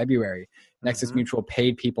hack in February, Nexus Mutual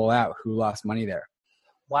paid people out who lost money there.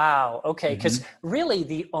 Wow. Okay. Because really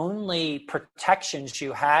the only protections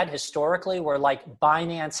you had historically were like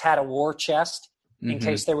Binance had a war chest in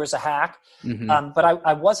case there was a hack. But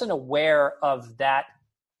I wasn't aware of that,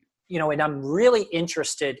 and I'm really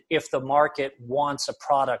interested if the market wants a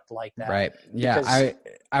product like that. Right. Yeah.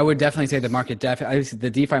 I would definitely say the market the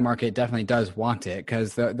DeFi market definitely does want it,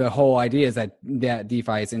 because the whole idea is that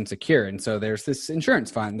DeFi is insecure. And so there's this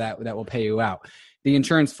insurance fund that will pay you out. The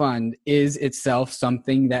insurance fund is itself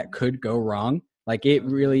something that could go wrong. Like, it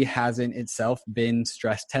really hasn't itself been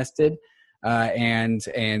stress tested. And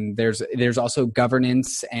there's also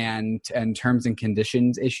governance and terms and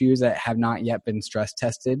conditions issues that have not yet been stress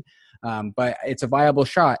tested. But it's a viable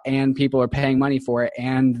shot, and people are paying money for it,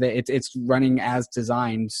 and it's running as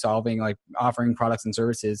designed, offering products and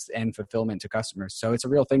services and fulfillment to customers. So it's a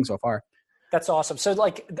real thing so far. That's awesome. So,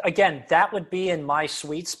 again, that would be in my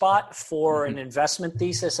sweet spot for an investment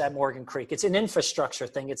thesis at Morgan Creek. It's an infrastructure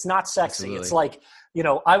thing. It's not sexy. Absolutely. It's like,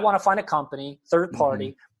 I want to find a company, third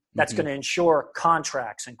party, that's going to insure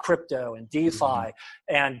contracts and crypto and DeFi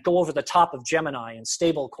and go over the top of Gemini and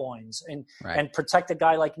stable coins and protect a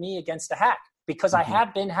guy like me against a hack, because I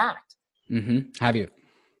have been hacked. Have you?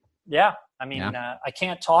 Yeah. I mean, I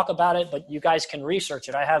can't talk about it, but you guys can research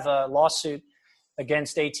it. I have a lawsuit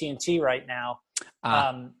against AT&T right now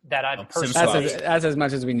that I'm personally... That's as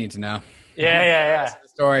much as we need to know. Yeah.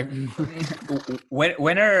 Story.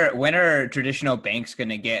 when are traditional banks going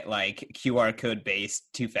to get like QR code based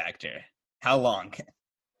two-factor? How long?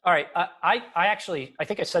 All right. I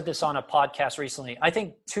think I said this on a podcast recently. I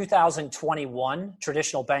think 2021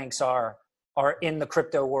 traditional banks are in the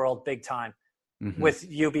crypto world big time with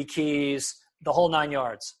YubiKeys, the whole 9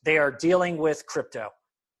 yards. They are dealing with crypto.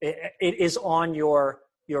 It is on your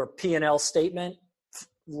P&L statement.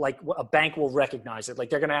 Like, a bank will recognize it. Like,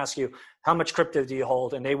 they're going to ask you, how much crypto do you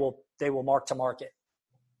hold? And they will mark to market,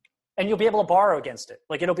 and you'll be able to borrow against it.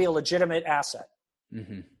 Like, it'll be a legitimate asset.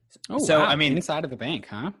 Oh, so wow. I mean, inside of the bank,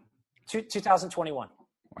 huh? 2021.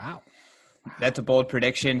 Wow. That's a bold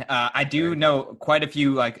prediction. I do know quite a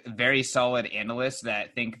few very solid analysts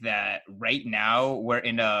that think that right now we're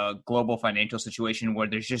in a global financial situation where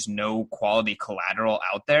there's just no quality collateral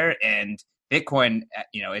out there, and Bitcoin,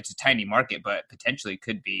 it's a tiny market, but potentially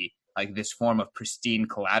could be like this form of pristine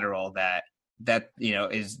collateral that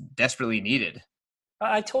is desperately needed.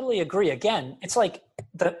 I totally agree. Again, it's like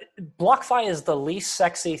the BlockFi is the least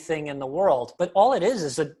sexy thing in the world, but all it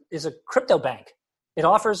is a crypto bank. It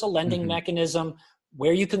offers a lending mechanism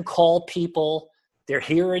where you can call people. They're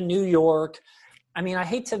here in New York. I mean, I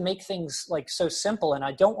hate to make things like so simple, and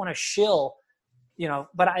I don't want to shill,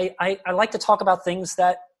 but I like to talk about things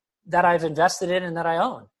that I've invested in and that I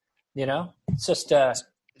own. It's just.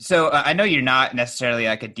 So I know you're not necessarily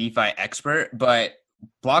like a DeFi expert, but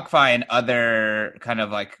BlockFi and other kind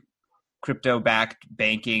of like crypto-backed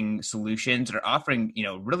banking solutions are offering,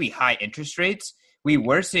 really high interest rates. We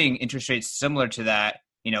were seeing interest rates similar to that,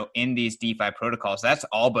 in these DeFi protocols. That's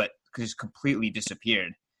all but just completely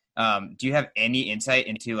disappeared. Do you have any insight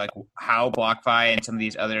into like how BlockFi and some of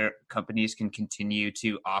these other companies can continue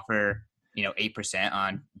to offer, 8%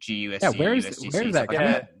 on GUSD? Yeah, where is that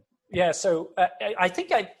coming? Yeah. So I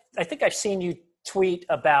think I've seen you tweet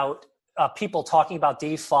about people talking about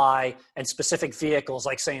DeFi and specific vehicles,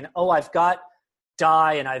 like saying, "Oh, I've got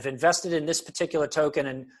DAI and I've invested in this particular token,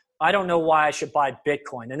 and I don't know why I should buy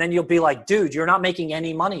Bitcoin." And then you'll be like, "Dude, you're not making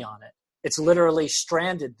any money on it. It's literally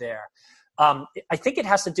stranded there." I think it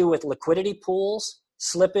has to do with liquidity pools,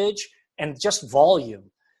 slippage, and just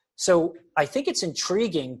volume. So I think it's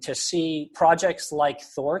intriguing to see projects like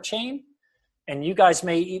Thorchain, and you guys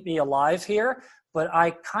may eat me alive here, but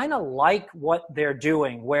I kind of like what they're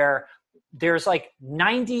doing, where there's like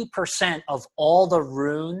 90% of all the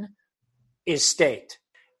Rune is staked.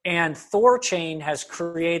 And Thorchain has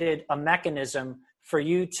created a mechanism for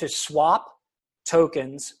you to swap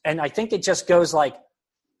tokens. And I think it just goes like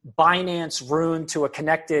Binance Rune to a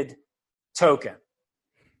connected token.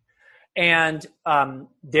 And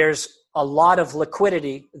there's a lot of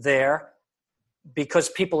liquidity there because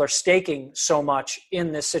people are staking so much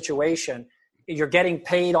in this situation. You're getting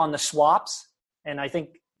paid on the swaps. And I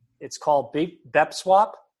think it's called BEP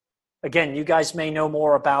swap. Again, you guys may know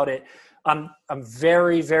more about it. I'm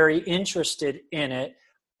very, very interested in it.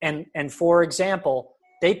 And for example,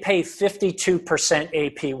 they pay 52%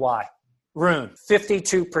 APY. Rune,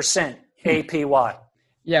 52% APY.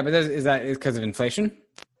 Yeah, but is that because of inflation?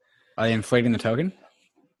 Are they inflating the token?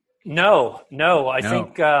 No.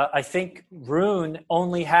 I think Rune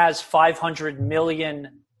only has 500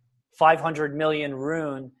 million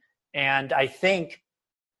Rune, and I think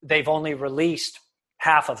they've only released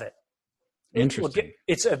half of it. Interesting.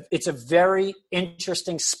 It's a very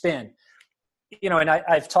interesting spin. And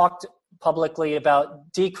I've talked publicly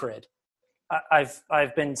about Decred.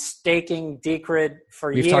 I've been staking Decred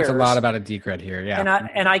for years. We've talked a lot about a Decred here, yeah.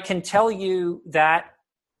 And I can tell you that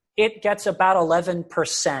it gets about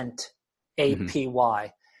 11%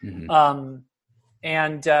 APY.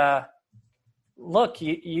 Look,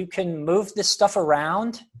 you can move this stuff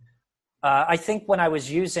around. I think when I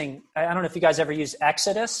was using, I don't know if you guys ever use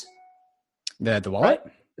Exodus. The wallet?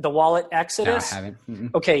 Right? The wallet Exodus. No, I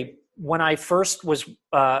haven't. Okay, when I first was,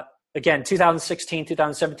 again, 2016,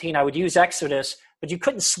 2017, I would use Exodus, but you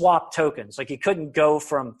couldn't swap tokens. Like you couldn't go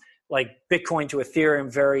from like Bitcoin to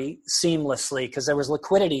Ethereum very seamlessly because there was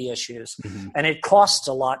liquidity issues and it costs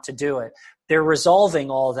a lot to do it. They're resolving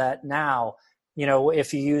all that now. You know,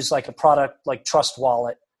 if you use like a product like Trust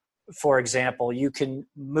Wallet, for example, you can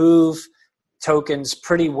move tokens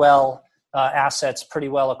pretty well, assets pretty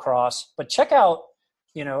well across. But check out,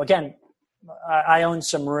 you know, again, I own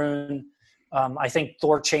some Rune. I think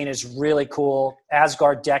Thorchain is really cool.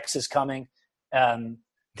 Asgard Dex is coming.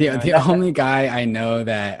 The only guy I know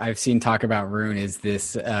that I've seen talk about Rune is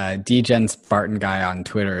this Degen Spartan guy on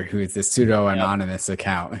Twitter, who is this pseudo-anonymous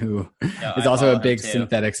account, who is also a big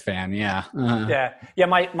Synthetics fan. Yeah. Yeah.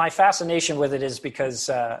 My fascination with it is because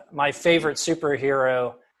my favorite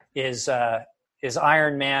superhero is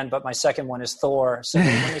Iron Man, but my second one is Thor. So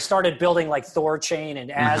when they started building like Thorchain and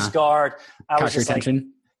Asgard, I was just like,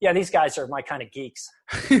 yeah, these guys are my kind of geeks.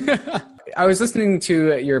 I was listening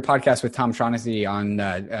to your podcast with Tom Shaughnessy on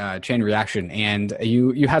Chain Reaction, and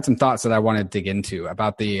you had some thoughts that I want to dig into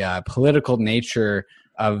about the political nature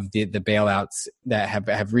of the bailouts that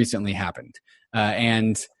have recently happened,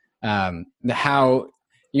 and how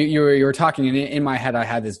you were talking. And in my head, I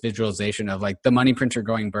had this visualization of like the money printer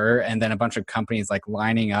going burr, and then a bunch of companies like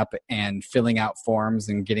lining up and filling out forms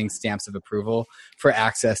and getting stamps of approval for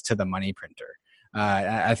access to the money printer.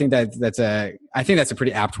 I think that's a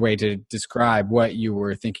pretty apt way to describe what you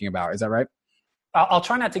were thinking about. Is that right? I'll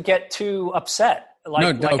try not to get too upset. Go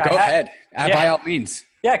ahead. By all means.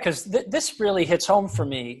 Yeah, because this really hits home for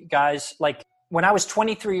me, guys. Like when I was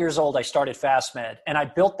 23 years old, I started FastMed, and I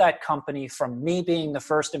built that company from me being the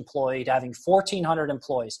first employee to having 1,400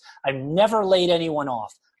 employees. I've never laid anyone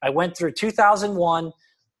off. I went through 2001,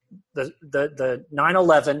 the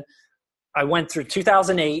 9/11. I went through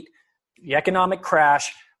 2008. The economic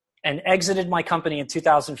crash, and exited my company in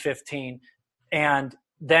 2015 and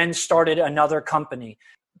then started another company,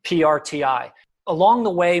 PRTI. Along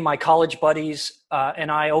the way, my college buddies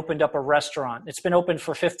and I opened up a restaurant. It's been open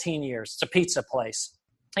for 15 years. It's a pizza place.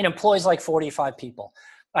 It employs like 45 people.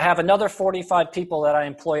 I have another 45 people that I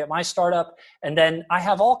employ at my startup. And then I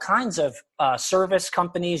have all kinds of service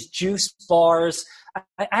companies, juice bars.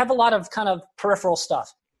 I have a lot of kind of peripheral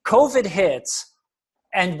stuff. COVID hits.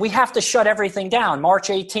 And we have to shut everything down March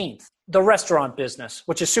 18th. The restaurant business,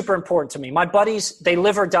 which is super important to me. My buddies, they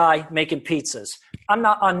live or die making pizzas. I'm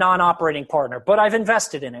not a non-operating partner, but I've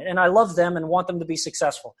invested in it, and I love them and want them to be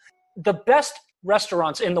successful. The best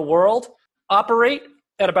restaurants in the world operate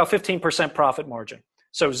at about 15% profit margin.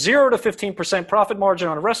 So 0 to 15% profit margin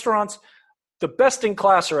on restaurants. The best in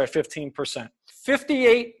class are at 15%.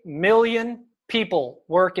 58 million people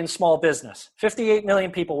work in small business. 58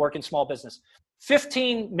 million people work in small business.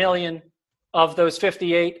 15 million of those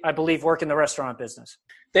 58, I believe, work in the restaurant business.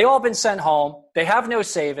 They all been sent home. They have no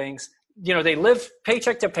savings. You know, they live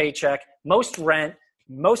paycheck to paycheck. Most rent.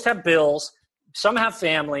 Most have bills. Some have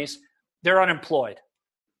families. They're unemployed.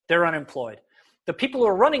 The people who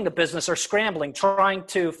are running the business are scrambling, trying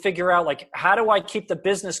to figure out, like, how do I keep the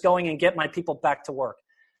business going and get my people back to work?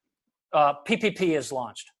 PPP is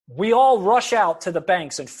launched. We all rush out to the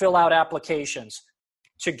banks and fill out applications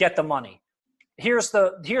to get the money. Here's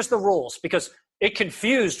the rules, because it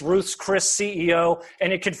confused Ruth's Chris CEO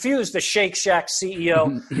and it confused the Shake Shack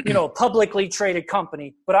CEO, you know, publicly traded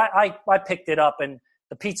company. But I picked it up, and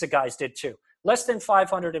the pizza guys did too. Less than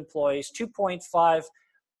 500 employees, 2.5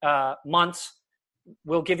 months.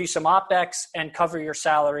 We'll give you some OpEx and cover your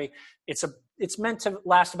salary. It's meant to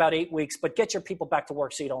last about 8 weeks, but get your people back to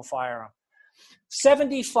work so you don't fire them.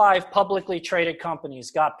 75 publicly traded companies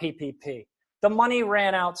got PPP. The money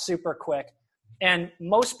ran out super quick. And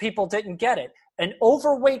most people didn't get it. An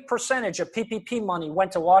overweight percentage of PPP money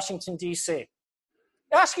went to Washington, D.C.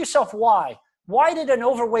 Ask yourself why. Why did an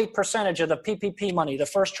overweight percentage of the PPP money, the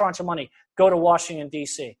first tranche of money, go to Washington,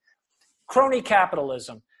 D.C.? Crony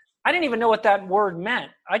capitalism. I didn't even know what that word meant.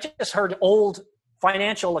 I just heard old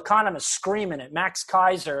financial economists screaming it, Max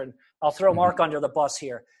Kaiser, and I'll throw Mark under the bus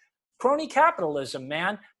here. Crony capitalism,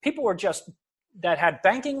 man. People were just, that had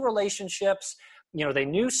banking relationships, you know, they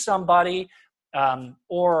knew somebody,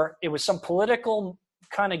 or it was some political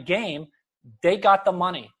kind of game, they got the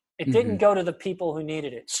money. It didn't go to the people who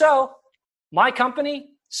needed it. So My company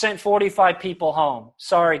sent 45 people home.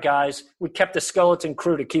 Sorry, guys. We kept a skeleton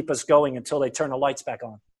crew to keep us going until they turn the lights back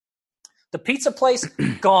on. The pizza place,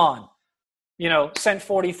 gone. Sent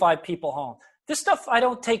 45 people home. This stuff I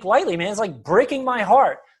don't take lightly, man. It's like breaking my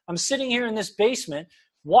heart. I'm sitting here in this basement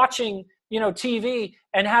watching, TV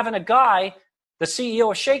and having a guy, the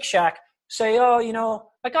CEO of Shake Shack, say, oh,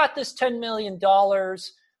 I got this $10 million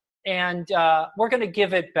and we're going to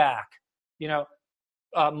give it back,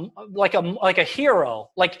 like a hero,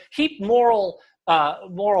 like heap moral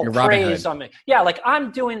praise on me. Yeah, like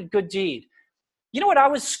I'm doing a good deed. You know what I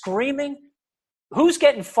was screaming? Who's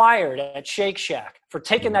getting fired at Shake Shack for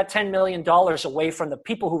taking that $10 million away from the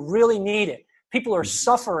people who really need it? People are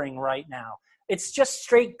suffering right now. It's just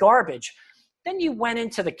straight garbage. Then you went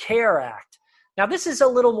into the CARE Act. Now, this is a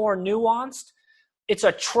little more nuanced. It's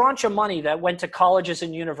a tranche of money that went to colleges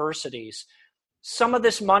and universities. Some of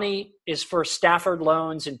this money is for Stafford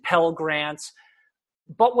loans and Pell Grants.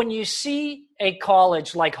 But when you see a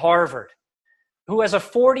college like Harvard, who has a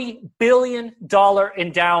 $40 billion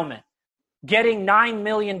endowment, getting $9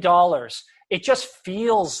 million, it just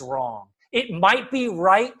feels wrong. It might be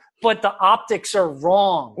right, but the optics are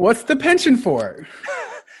wrong. What's the pension for?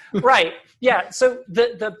 Right. Yeah. So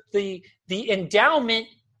the endowment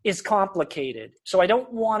is complicated. So I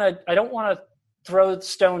don't want to throw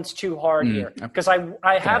stones too hard here, because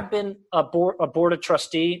I have been a board of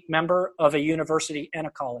trustee member of a university and a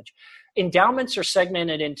college. Endowments are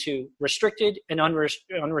segmented into restricted and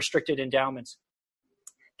unrestricted endowments.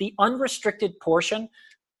 The unrestricted portion,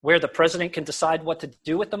 where the president can decide what to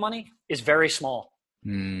do with the money, is very small.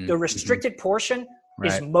 The restricted portion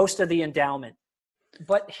is most of the endowment.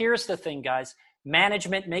 But here's the thing, guys.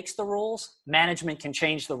 Management makes the rules. Management can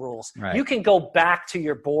change the rules. Right. You can go back to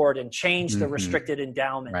your board and change the restricted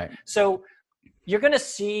endowment. Right. So you're going to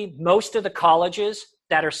see most of the colleges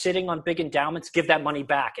that are sitting on big endowments give that money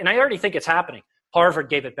back. And I already think it's happening. Harvard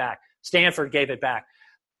gave it back. Stanford gave it back.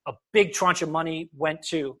 A big tranche of money went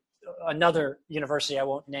to another university I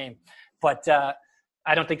won't name, but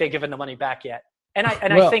I don't think they've given the money back yet. And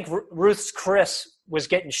I think Ruth's Chris was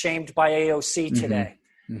getting shamed by AOC today.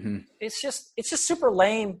 It's just super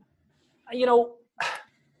lame.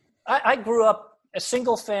 I grew up a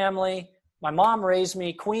single family. My mom raised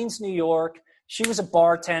me, Queens, New York. She was a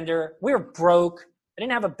bartender. We were broke. I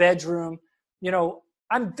didn't have a bedroom.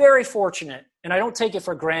 I'm very fortunate, and I don't take it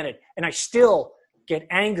for granted. And I still get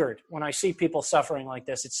angered when I see people suffering like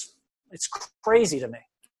this. It's crazy to me.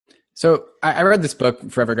 So I read this book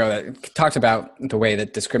forever ago that talked about the way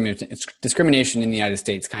that discrimination in the United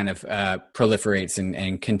States kind of proliferates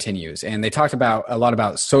and continues. And they talked about a lot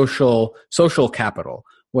about social capital,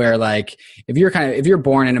 where like if you're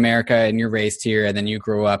born in America and you're raised here and then you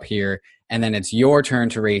grow up here and then it's your turn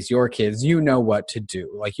to raise your kids, you know what to do.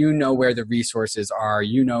 Like, you know where the resources are,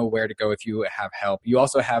 you know where to go if you have help. You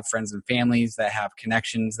also have friends and families that have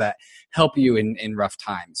connections that help you in rough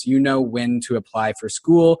times. You know when to apply for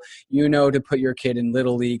school, you know to put your kid in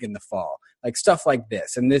Little League in the fall. Like stuff like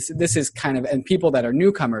this. And this is kind of, and people that are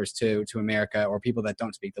newcomers to America, or people that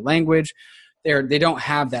don't speak the language, they don't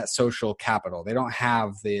have that social capital. They don't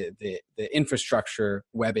have the infrastructure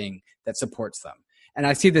webbing that supports them. And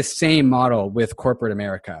I see the same model with corporate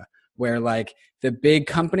America, where like the big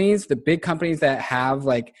companies that have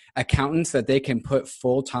like accountants that they can put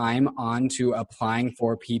full time onto applying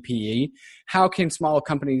for PPE, how can small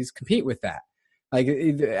companies compete with that? Like,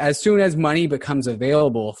 as soon as money becomes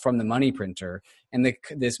available from the money printer, and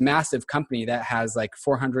this massive company that has like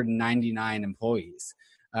 499 employees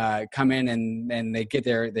come in and they get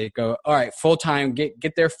there, they go, all right, full time,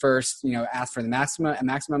 get there first, ask for the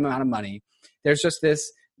maximum amount of money. There's just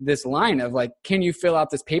this line of like, can you fill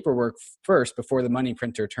out this paperwork first before the money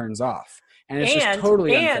printer turns off? And it's just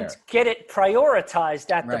totally unfair. And get it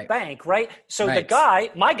prioritized at the bank, right? So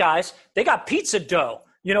my guys, they got pizza dough.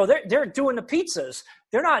 They're doing the pizzas.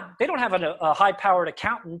 They don't have a high-powered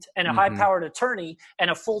accountant and a high-powered attorney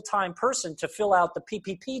and a full-time person to fill out the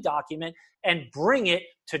PPP document and bring it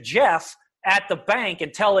to Jeff at the bank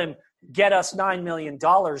and tell him, get us $9 million,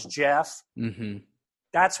 Jeff.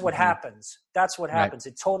 That's what happens. That's what happens.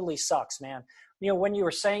 It totally sucks, man. When you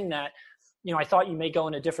were saying that, I thought you may go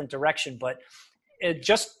in a different direction, but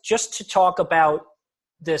just to talk about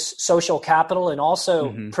this social capital and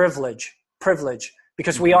also privilege,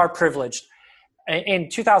 because we are privileged. In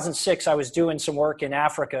 2006, I was doing some work in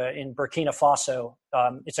Africa, in Burkina Faso.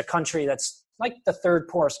 It's a country that's like the third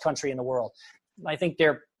poorest country in the world. I think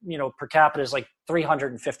their per capita is like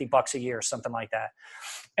 $350 a year, something like that.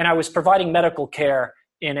 And I was providing medical care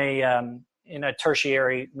in a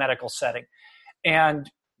tertiary medical setting. And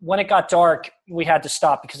when it got dark, we had to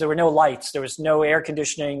stop because there were no lights. There was no air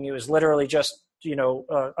conditioning. It was literally just,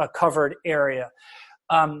 a covered area.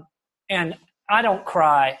 And I don't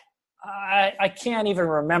cry. I can't even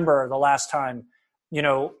remember the last time,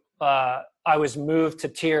 I was moved to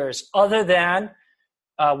tears other than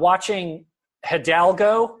watching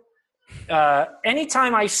Hidalgo.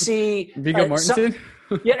 Anytime I see Viggo Mortensen?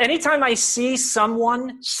 Anytime I see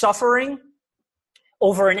someone suffering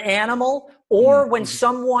over an animal, or when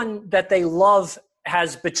someone that they love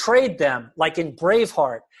has betrayed them, like in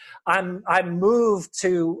Braveheart, I'm moved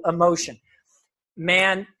to emotion.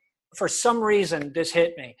 Man, for some reason, this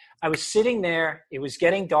hit me. I was sitting there. It was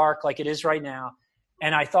getting dark like it is right now.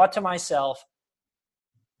 And I thought to myself,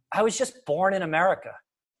 I was just born in America.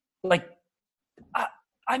 Like,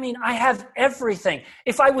 I have everything.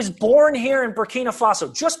 If I was born here in Burkina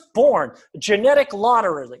Faso, just born, genetic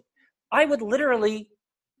lottery, I would literally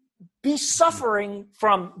be suffering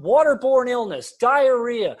from waterborne illness,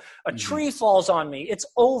 diarrhea, a tree falls on me, it's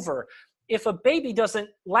over. If a baby doesn't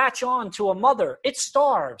latch on to a mother, it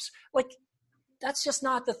starves. Like, that's just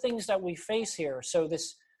not the things that we face here. So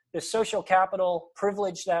this social capital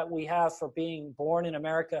privilege that we have for being born in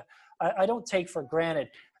America, I don't take for granted.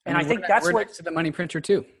 And I think that's we're what next to the money printer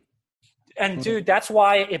too. And dude, that's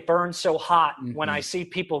why it burns so hot when I see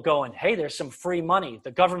people going, hey, there's some free money.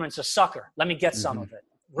 The government's a sucker. Let me get some of it.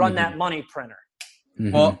 Run that money printer.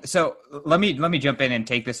 Well, so let me jump in and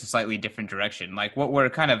take this a slightly different direction. Like, what we're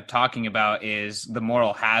kind of talking about is the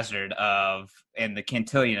moral hazard and the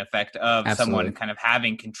Cantillon effect of someone kind of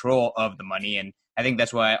having control of the money. And I think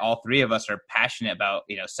that's why all three of us are passionate about,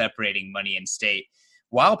 separating money and state.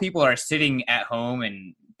 While people are sitting at home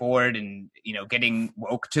and bored and, getting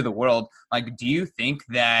woke to the world, like, do you think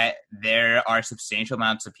that there are substantial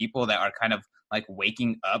amounts of people that are kind of like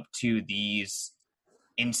waking up to these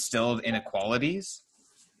instilled inequalities?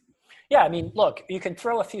 Yeah, look, you can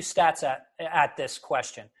throw a few stats at this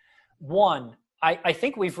question. One, I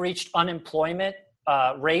think we've reached unemployment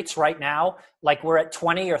rates right now, like we're at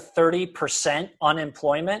 20 or 30%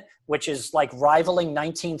 unemployment, which is like rivaling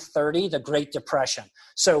 1930, the Great Depression.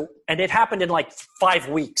 So, and it happened in like 5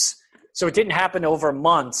 weeks. So it didn't happen over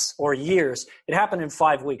months or years. It happened in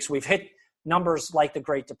 5 weeks. We've hit numbers like the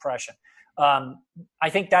Great Depression. I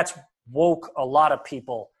think that's woke a lot of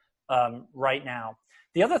people right now.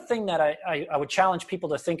 The other thing that I would challenge people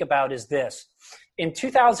to think about is this. In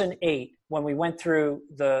 2008, when we went through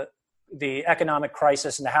the economic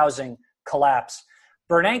crisis and the housing collapse,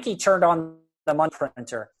 Bernanke turned on the money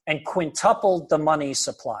printer and quintupled the money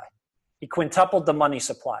supply. He quintupled the money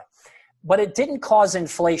supply. But it didn't cause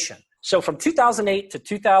inflation. So from 2008 to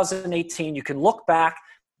 2018, you can look back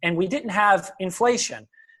and we didn't have inflation.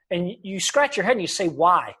 And you scratch your head and you say,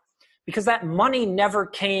 why? Because that money never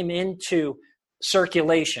came into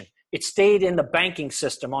circulation. It stayed in the banking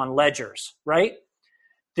system on ledgers, right?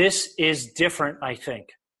 This is different, I think.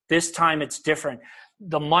 This time it's different.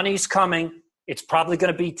 The money's coming. It's probably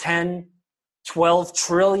going to be $10, $12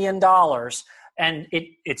 trillion. And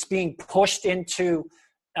it's being pushed into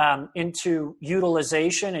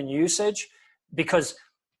utilization and usage because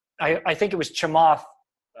I think it was Chamath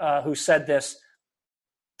who said this.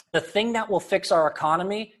 The thing that will fix our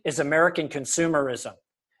economy is American consumerism.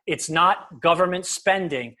 It's not government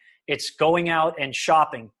spending. It's going out and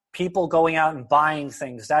shopping. People going out and buying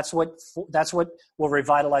things. That's what will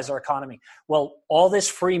revitalize our economy. Well, all this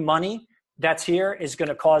free money that's here is going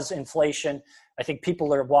to cause inflation. I think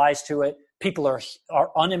people are wise to it. People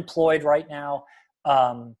are unemployed right now.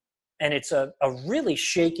 And it's a really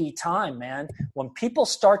shaky time, man. When people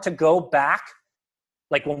start to go back,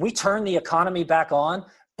 like when we turn the economy back on,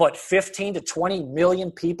 but 15 to 20 million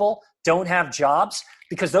people don't have jobs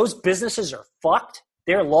because those businesses are fucked,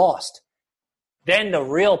 they're lost. Then the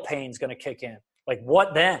real pain's going to kick in. Like,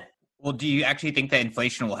 what then? Well, do you actually think that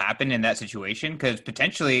inflation will happen in that situation? Because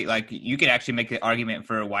potentially, like, you could actually make the argument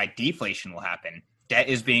for why deflation will happen. Debt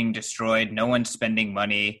is being destroyed. No one's spending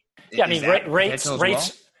money. Yeah,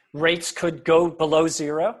 rates could go below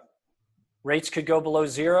zero. Rates could go below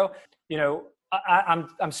zero.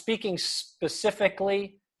 I'm speaking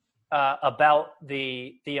specifically about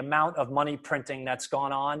the amount of money printing that's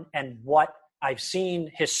gone on and what I've seen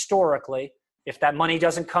historically. If that money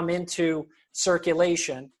doesn't come into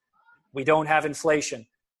circulation, we don't have inflation.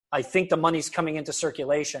 I think the money's coming into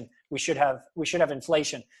circulation. We should have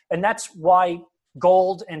inflation. And that's why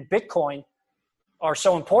gold and Bitcoin are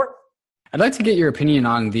so important. I'd like to get your opinion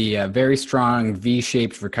on the very strong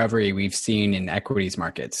V-shaped recovery we've seen in equities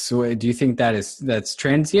markets. So do you think that's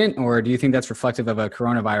transient, or do you think that's reflective of a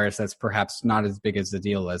coronavirus that's perhaps not as big as the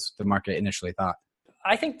deal as the market initially thought?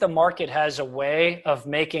 I think the market has a way of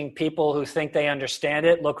making people who think they understand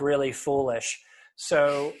it look really foolish.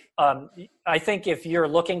 So I think if you're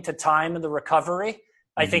looking to time the recovery,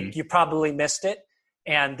 I think you probably missed it.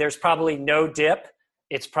 And there's probably no dip.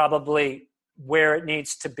 It's probably where it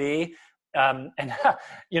needs to be. And,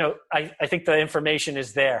 I think the information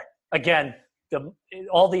is there. Again,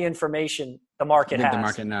 all the information the market has. The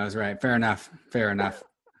market knows, right? Fair enough.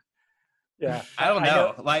 Yeah. I don't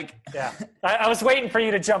know. I was waiting for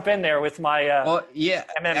you to jump in there with my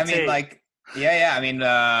MMT. I mean,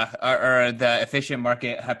 or the efficient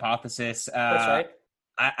market hypothesis. That's right.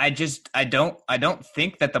 I don't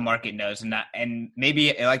think that the market knows, and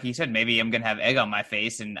maybe, like you said, maybe I'm gonna have egg on my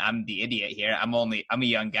face and I'm the idiot here. I'm a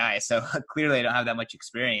young guy, so clearly I don't have that much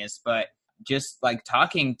experience. But just like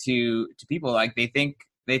talking to people, like they think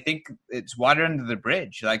it's water under the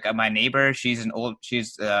bridge. Like my neighbor, she's a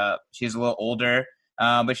little older,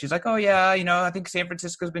 but she's like, oh yeah, I think San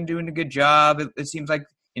Francisco's been doing a good job. It seems like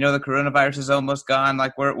the coronavirus is almost gone.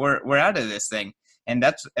 Like we're out of this thing. And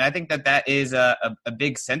I think that is a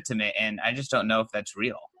big sentiment, and I just don't know if that's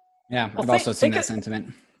real. Yeah, I've also seen that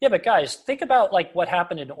sentiment. Yeah, but guys, think about like what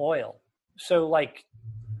happened in oil. So like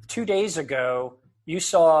 2 days ago, you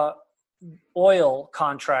saw oil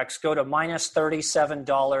contracts go to minus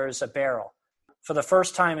 $37 a barrel. For the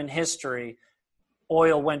first time in history,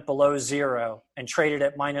 oil went below zero and traded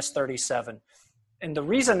at minus 37. And the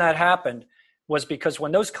reason that happened was because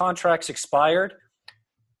when those contracts expired,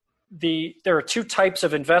 there are two types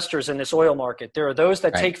of investors in this oil market. There are those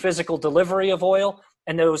that take physical delivery of oil,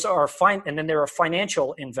 and and then there are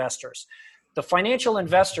financial investors. The financial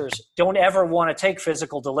investors don't ever want to take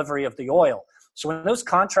physical delivery of the oil. So when those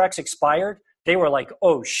contracts expired, they were like,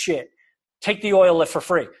 oh shit, take the oil for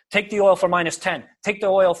free. Take the oil for minus 10. Take the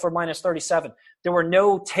oil for minus 37. There were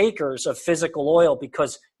no takers of physical oil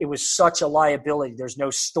because it was such a liability. There's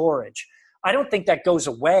no storage. I don't think that goes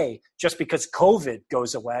away just because COVID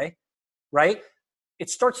goes away, right? It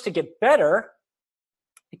starts to get better.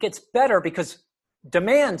 It gets better because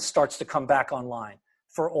demand starts to come back online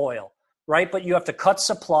for oil, right? But you have to cut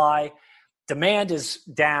supply. Demand is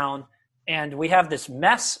down. And we have this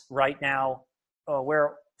mess right now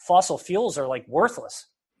where fossil fuels are like worthless.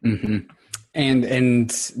 Mm-hmm. And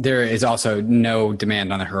there is also no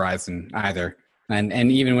demand on the horizon either.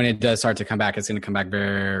 And even when it does start to come back, it's going to come back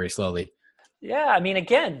very slowly. Yeah, I mean,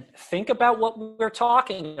 again, think about what we're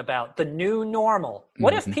talking about, the new normal.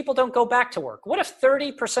 What if people don't go back to work? What if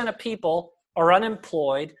 30% of people are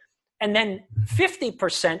unemployed and then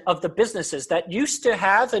 50% of the businesses that used to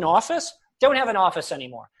have an office don't have an office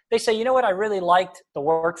anymore? They say, you know what, I really liked the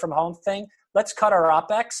work from home thing. Let's cut our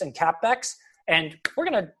OPEX and CAPEX, and we're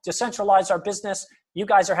going to decentralize our business. You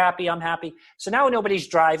guys are happy, I'm happy. So now nobody's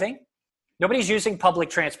driving. Nobody's using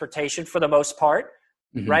public transportation for the most part,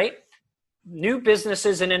 right? New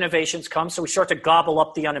businesses and innovations come, so we start to gobble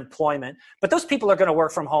up the unemployment. But those people are going to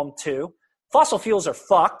work from home too. Fossil fuels are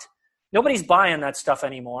fucked. Nobody's buying that stuff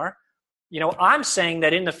anymore. I'm saying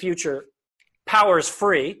that in the future, power is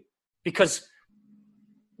free because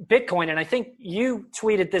Bitcoin, and I think you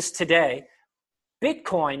tweeted this today,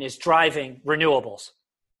 Bitcoin is driving renewables.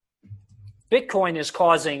 Bitcoin is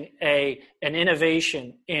causing an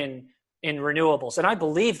innovation in renewables. And I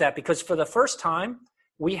believe that because for the first time,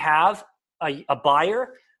 we have a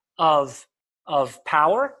buyer of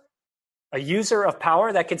power, a user of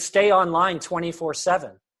power that could stay online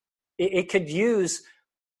 24/7. It could use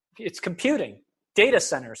its computing, data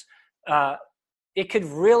centers. It could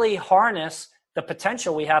really harness the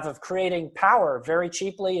potential we have of creating power very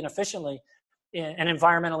cheaply and efficiently in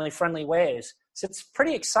environmentally friendly ways. So it's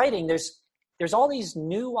pretty exciting. There's all these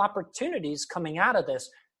new opportunities coming out of this,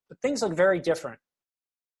 but things look very different.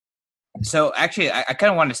 So actually, I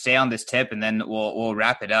kind of want to stay on this tip and then we'll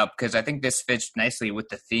wrap it up because I think this fits nicely with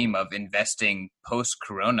the theme of investing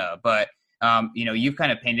post-corona. But, you've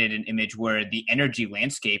kind of painted an image where the energy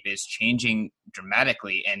landscape is changing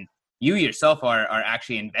dramatically. And you yourself are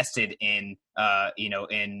actually invested in,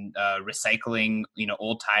 recycling,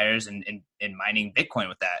 old tires and mining Bitcoin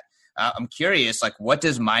with that. I'm curious, like, what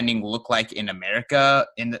does mining look like in America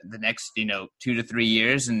in the next, 2 to 3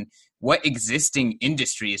 years? And what existing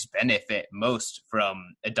industries benefit most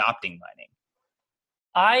from adopting mining?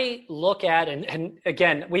 I look at, and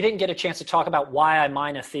again, we didn't get a chance to talk about why I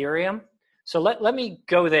mine Ethereum. So let me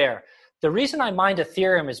go there. The reason I mined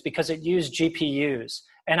Ethereum is because it used GPUs.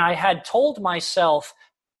 And I had told myself,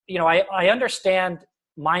 I understand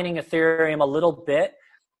mining Ethereum a little bit.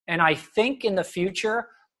 And I think in the future,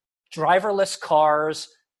 driverless cars,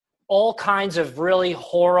 all kinds of really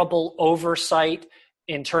horrible oversight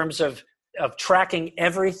in terms of tracking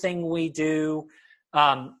everything we do,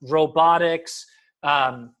 robotics,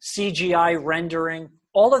 CGI rendering.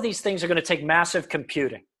 All of these things are going to take massive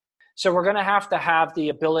computing. So we're going to have the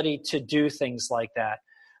ability to do things like that.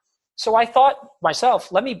 So I thought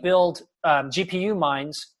myself, let me build GPU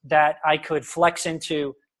mines that I could flex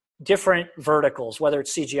into different verticals, whether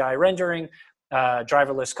it's CGI rendering,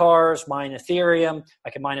 driverless cars, mine Ethereum. I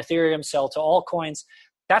can mine Ethereum, sell to altcoins.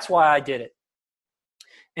 That's why I did it.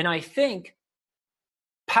 And I think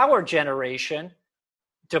power generation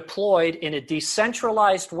deployed in a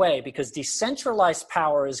decentralized way, because decentralized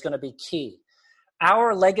power is going to be key.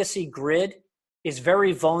 Our legacy grid is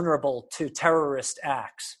very vulnerable to terrorist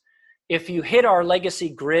acts. If you hit our legacy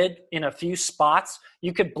grid in a few spots,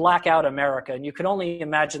 you could black out America, and you can only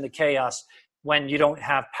imagine the chaos when you don't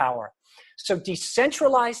have power. So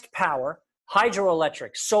decentralized power,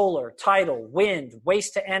 hydroelectric, solar, tidal, wind,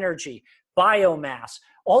 waste to energy, biomass,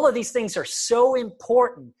 all of these things are so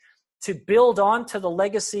important to build onto the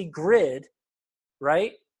legacy grid,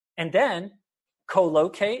 right? And then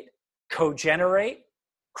co-locate, co-generate,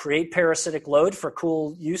 create parasitic load for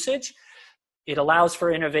cool usage. It allows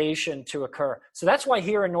for innovation to occur. So that's why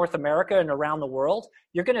here in North America and around the world,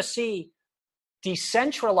 you're going to see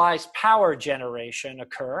decentralized power generation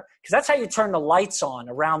occur, because that's how you turn the lights on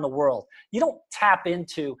around the world. You don't tap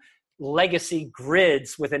into legacy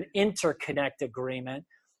grids with an interconnect agreement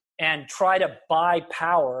and try to buy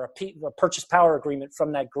power, a purchase power agreement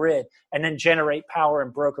from that grid, and then generate power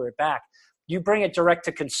and broker it back. You bring it direct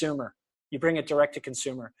to consumer.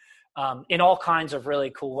 In all kinds of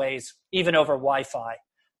really cool ways, even over Wi-Fi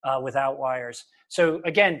without wires. So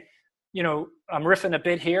again, I'm riffing a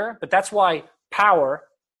bit here, but that's why power,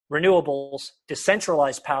 renewables,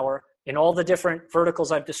 decentralized power in all the different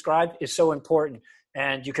verticals I've described is so important.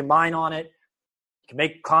 And you can mine on it. You can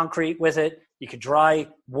make concrete with it. You can dry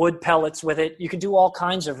wood pellets with it. You can do all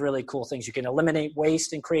kinds of really cool things. You can eliminate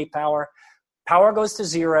waste and create power. Power goes to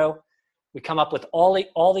zero. We come up with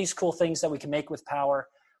all these cool things that we can make with power.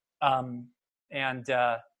 And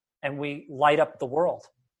we light up the world.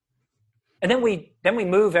 And then we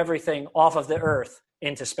move everything off of the earth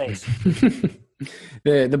into space.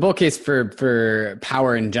 The bull case for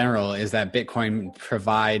power in general is that Bitcoin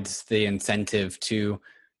provides the incentive to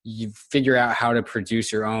you figure out how to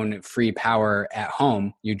produce your own free power at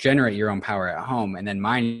home. You generate your own power at home and then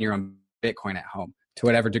mine your own Bitcoin at home to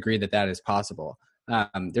whatever degree that is possible.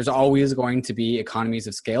 There's always going to be economies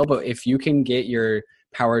of scale, but if you can get your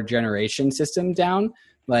power generation system down,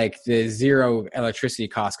 like the zero electricity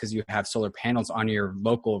cost because you have solar panels on your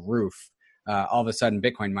local roof, all of a sudden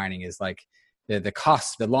Bitcoin mining is like the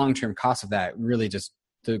cost, the long-term cost of that really just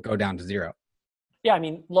to go down to zero. Yeah, I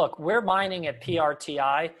mean, look, we're mining at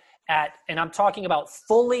PRTI and I'm talking about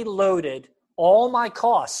fully loaded, all my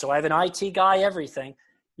costs. So I have an IT guy, everything.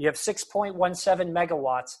 You have 6.17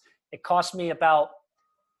 megawatts. It cost me about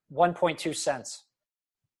 1.2 cents.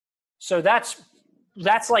 So that's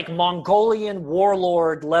like Mongolian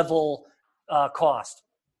warlord level cost.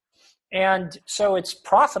 And so it's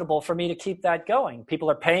profitable for me to keep that going.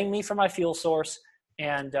 People are paying me for my fuel source,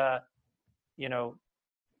 and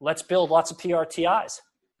let's build lots of PRTIs.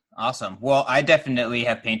 Awesome. Well, I definitely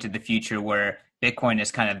have painted the future where Bitcoin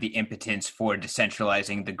is kind of the impotence for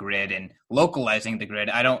decentralizing the grid and localizing the grid.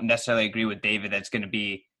 I don't necessarily agree with David that's going to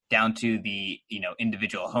be down to the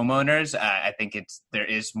individual homeowners. I think there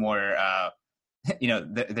is more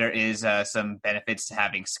there is some benefits to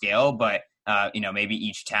having scale, but maybe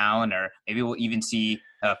each town, or maybe we'll even see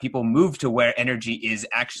people move to where energy is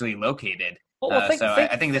actually located. I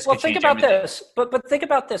think this could change think about everything. this, but think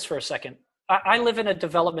about this for a second. I live in a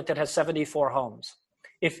development that has 74 homes.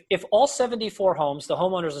 If all 74 homes, the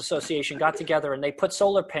homeowners association got together and they put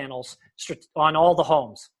solar panels on all the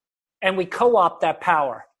homes, and we co-opt that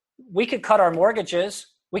power, we could cut our mortgages,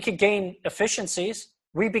 we could gain efficiencies,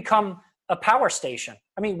 we become a power station.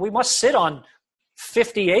 I mean, we must sit on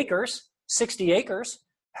 50 acres, 60 acres.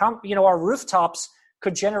 Our rooftops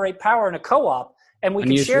could generate power in a co-op, and we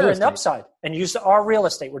can share an upside and use our real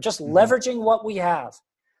estate. We're just leveraging what we have.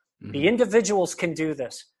 Mm-hmm. The individuals can do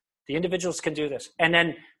this. And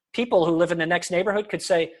then people who live in the next neighborhood could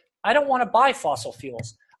say, I don't want to buy fossil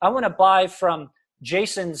fuels. I want to buy from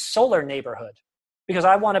Jason's solar neighborhood because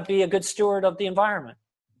I want to be a good steward of the environment.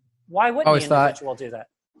 Why wouldn't the individual do that?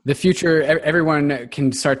 The future, everyone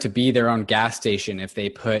can start to be their own gas station if they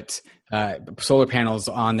put solar panels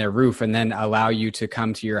on their roof and then allow you to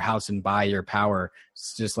come to your house and buy your power.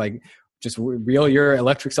 It's just wheel your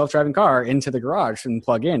electric self-driving car into the garage and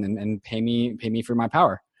plug in and pay me for my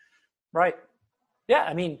power. Right. Yeah.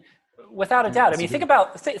 I mean, without a doubt. I mean, think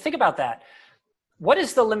about that. What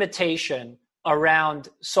is the limitation around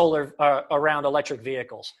around electric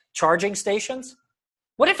vehicles? Charging stations?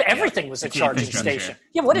 What if everything was a charging station?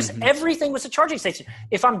 Yeah, what if everything was a charging station?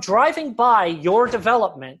 If I'm driving by your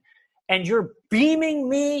development and you're beaming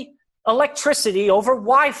me electricity over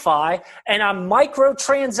Wi-Fi and I'm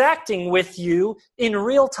microtransacting with you in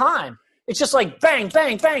real time, it's just like bang,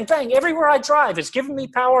 bang, bang, bang. Everywhere I drive, it's giving me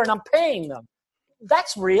power and I'm paying them.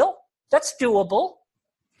 That's real. That's doable.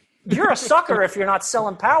 You're a sucker if you're not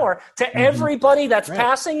selling power to everybody that's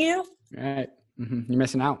passing you. Right. You're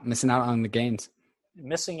missing out on the gains.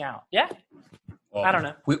 Missing out. Yeah. Well, I don't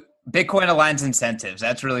know. Bitcoin aligns incentives.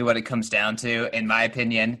 That's really what it comes down to, in my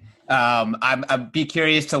opinion. I'd be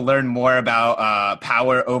curious to learn more about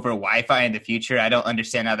power over Wi-Fi in the future. I don't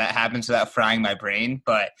understand how that happens without frying my brain,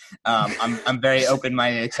 but I'm very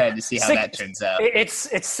open-minded and excited to see how that turns out. It's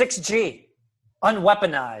 6G,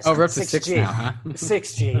 unweaponized. Oh, we're up to 6 now, huh?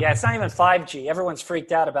 6G. Yeah, it's not even 5G. Everyone's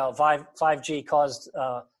freaked out about 5G caused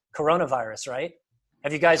coronavirus, right?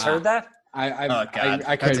 Have you guys heard that?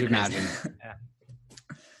 I couldn't imagine. Yeah.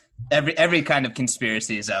 Every kind of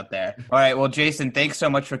conspiracy is out there. All right. Well, Jason, thanks so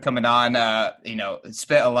much for coming on.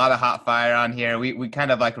 Spit a lot of hot fire on here. We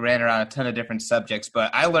kind of like ran around a ton of different subjects, but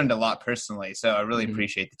I learned a lot personally. So I really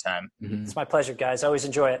appreciate the time. It's my pleasure, guys. I always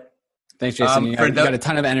enjoy it. Thanks, Jason. You got a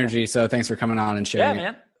ton of energy. So thanks for coming on and sharing. Yeah,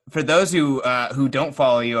 man. For those who don't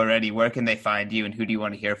follow you already, where can they find you and who do you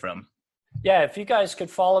want to hear from? Yeah, if you guys could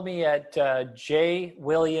follow me at J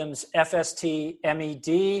Williams FST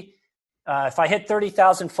MED. If I hit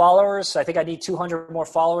 30,000 followers, I think I need 200 more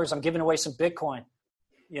followers. I'm giving away some Bitcoin.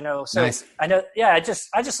 So nice. I know. Yeah, I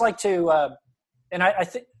just like to, and I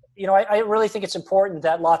think I really think it's important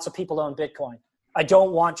that lots of people own Bitcoin. I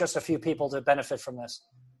don't want just a few people to benefit from this.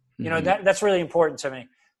 That's really important to me.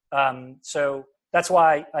 So that's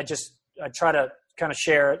why I try to kind of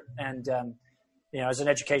share it and. As an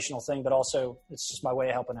educational thing, but also it's just my way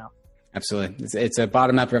of helping out. Absolutely. It's a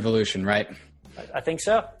bottom-up revolution, right? I think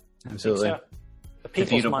so. Absolutely. The people's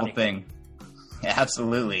beautiful money. Thing. Yeah,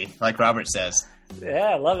 absolutely. Like Robert says. Yeah,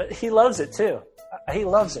 I love it. He loves it too. He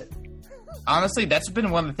loves it. Honestly, that's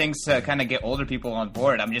been one of the things to kind of get older people on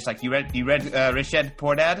board. I'm just like, you read Rich Dad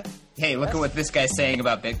Poor Dad? Hey, look at what this guy's saying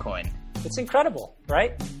about Bitcoin. It's incredible,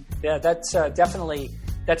 right? Yeah, that's definitely...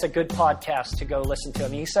 That's a good podcast to go listen to. I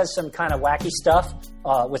mean, he says some kind of wacky stuff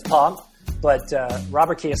with pomp, but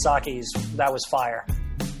Robert Kiyosaki's, that was fire.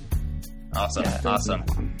 Awesome. Yeah, awesome.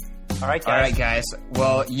 All right, guys. All right, guys.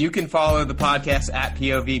 Well, you can follow the podcast at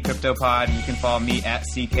POV CryptoPod. You can follow me at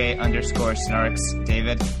CK_Snarks.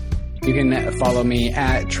 David? You can follow me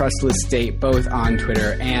at Trustless State, both on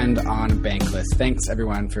Twitter and on Bankless. Thanks,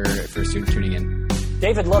 everyone, for tuning in.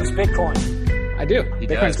 David loves Bitcoin. I do. He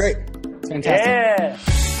Bitcoin's does. Great. Fantastic. Yeah.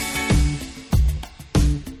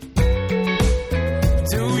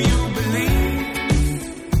 Do you believe?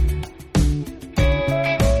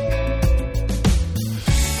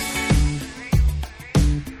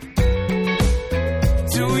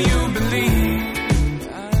 Do you believe?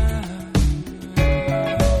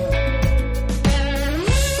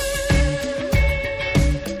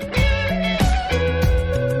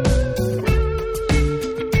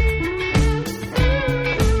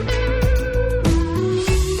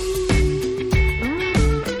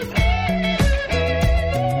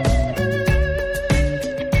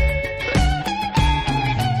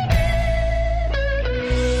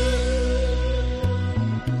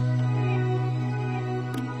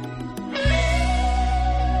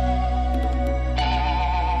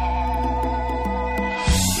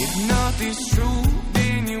 It's true,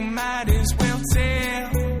 then you might as well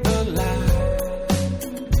tell a lie.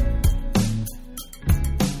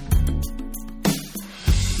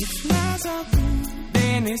 If lies are true,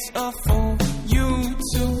 then it's up for you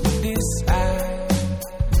to decide.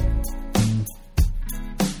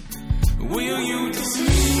 Will you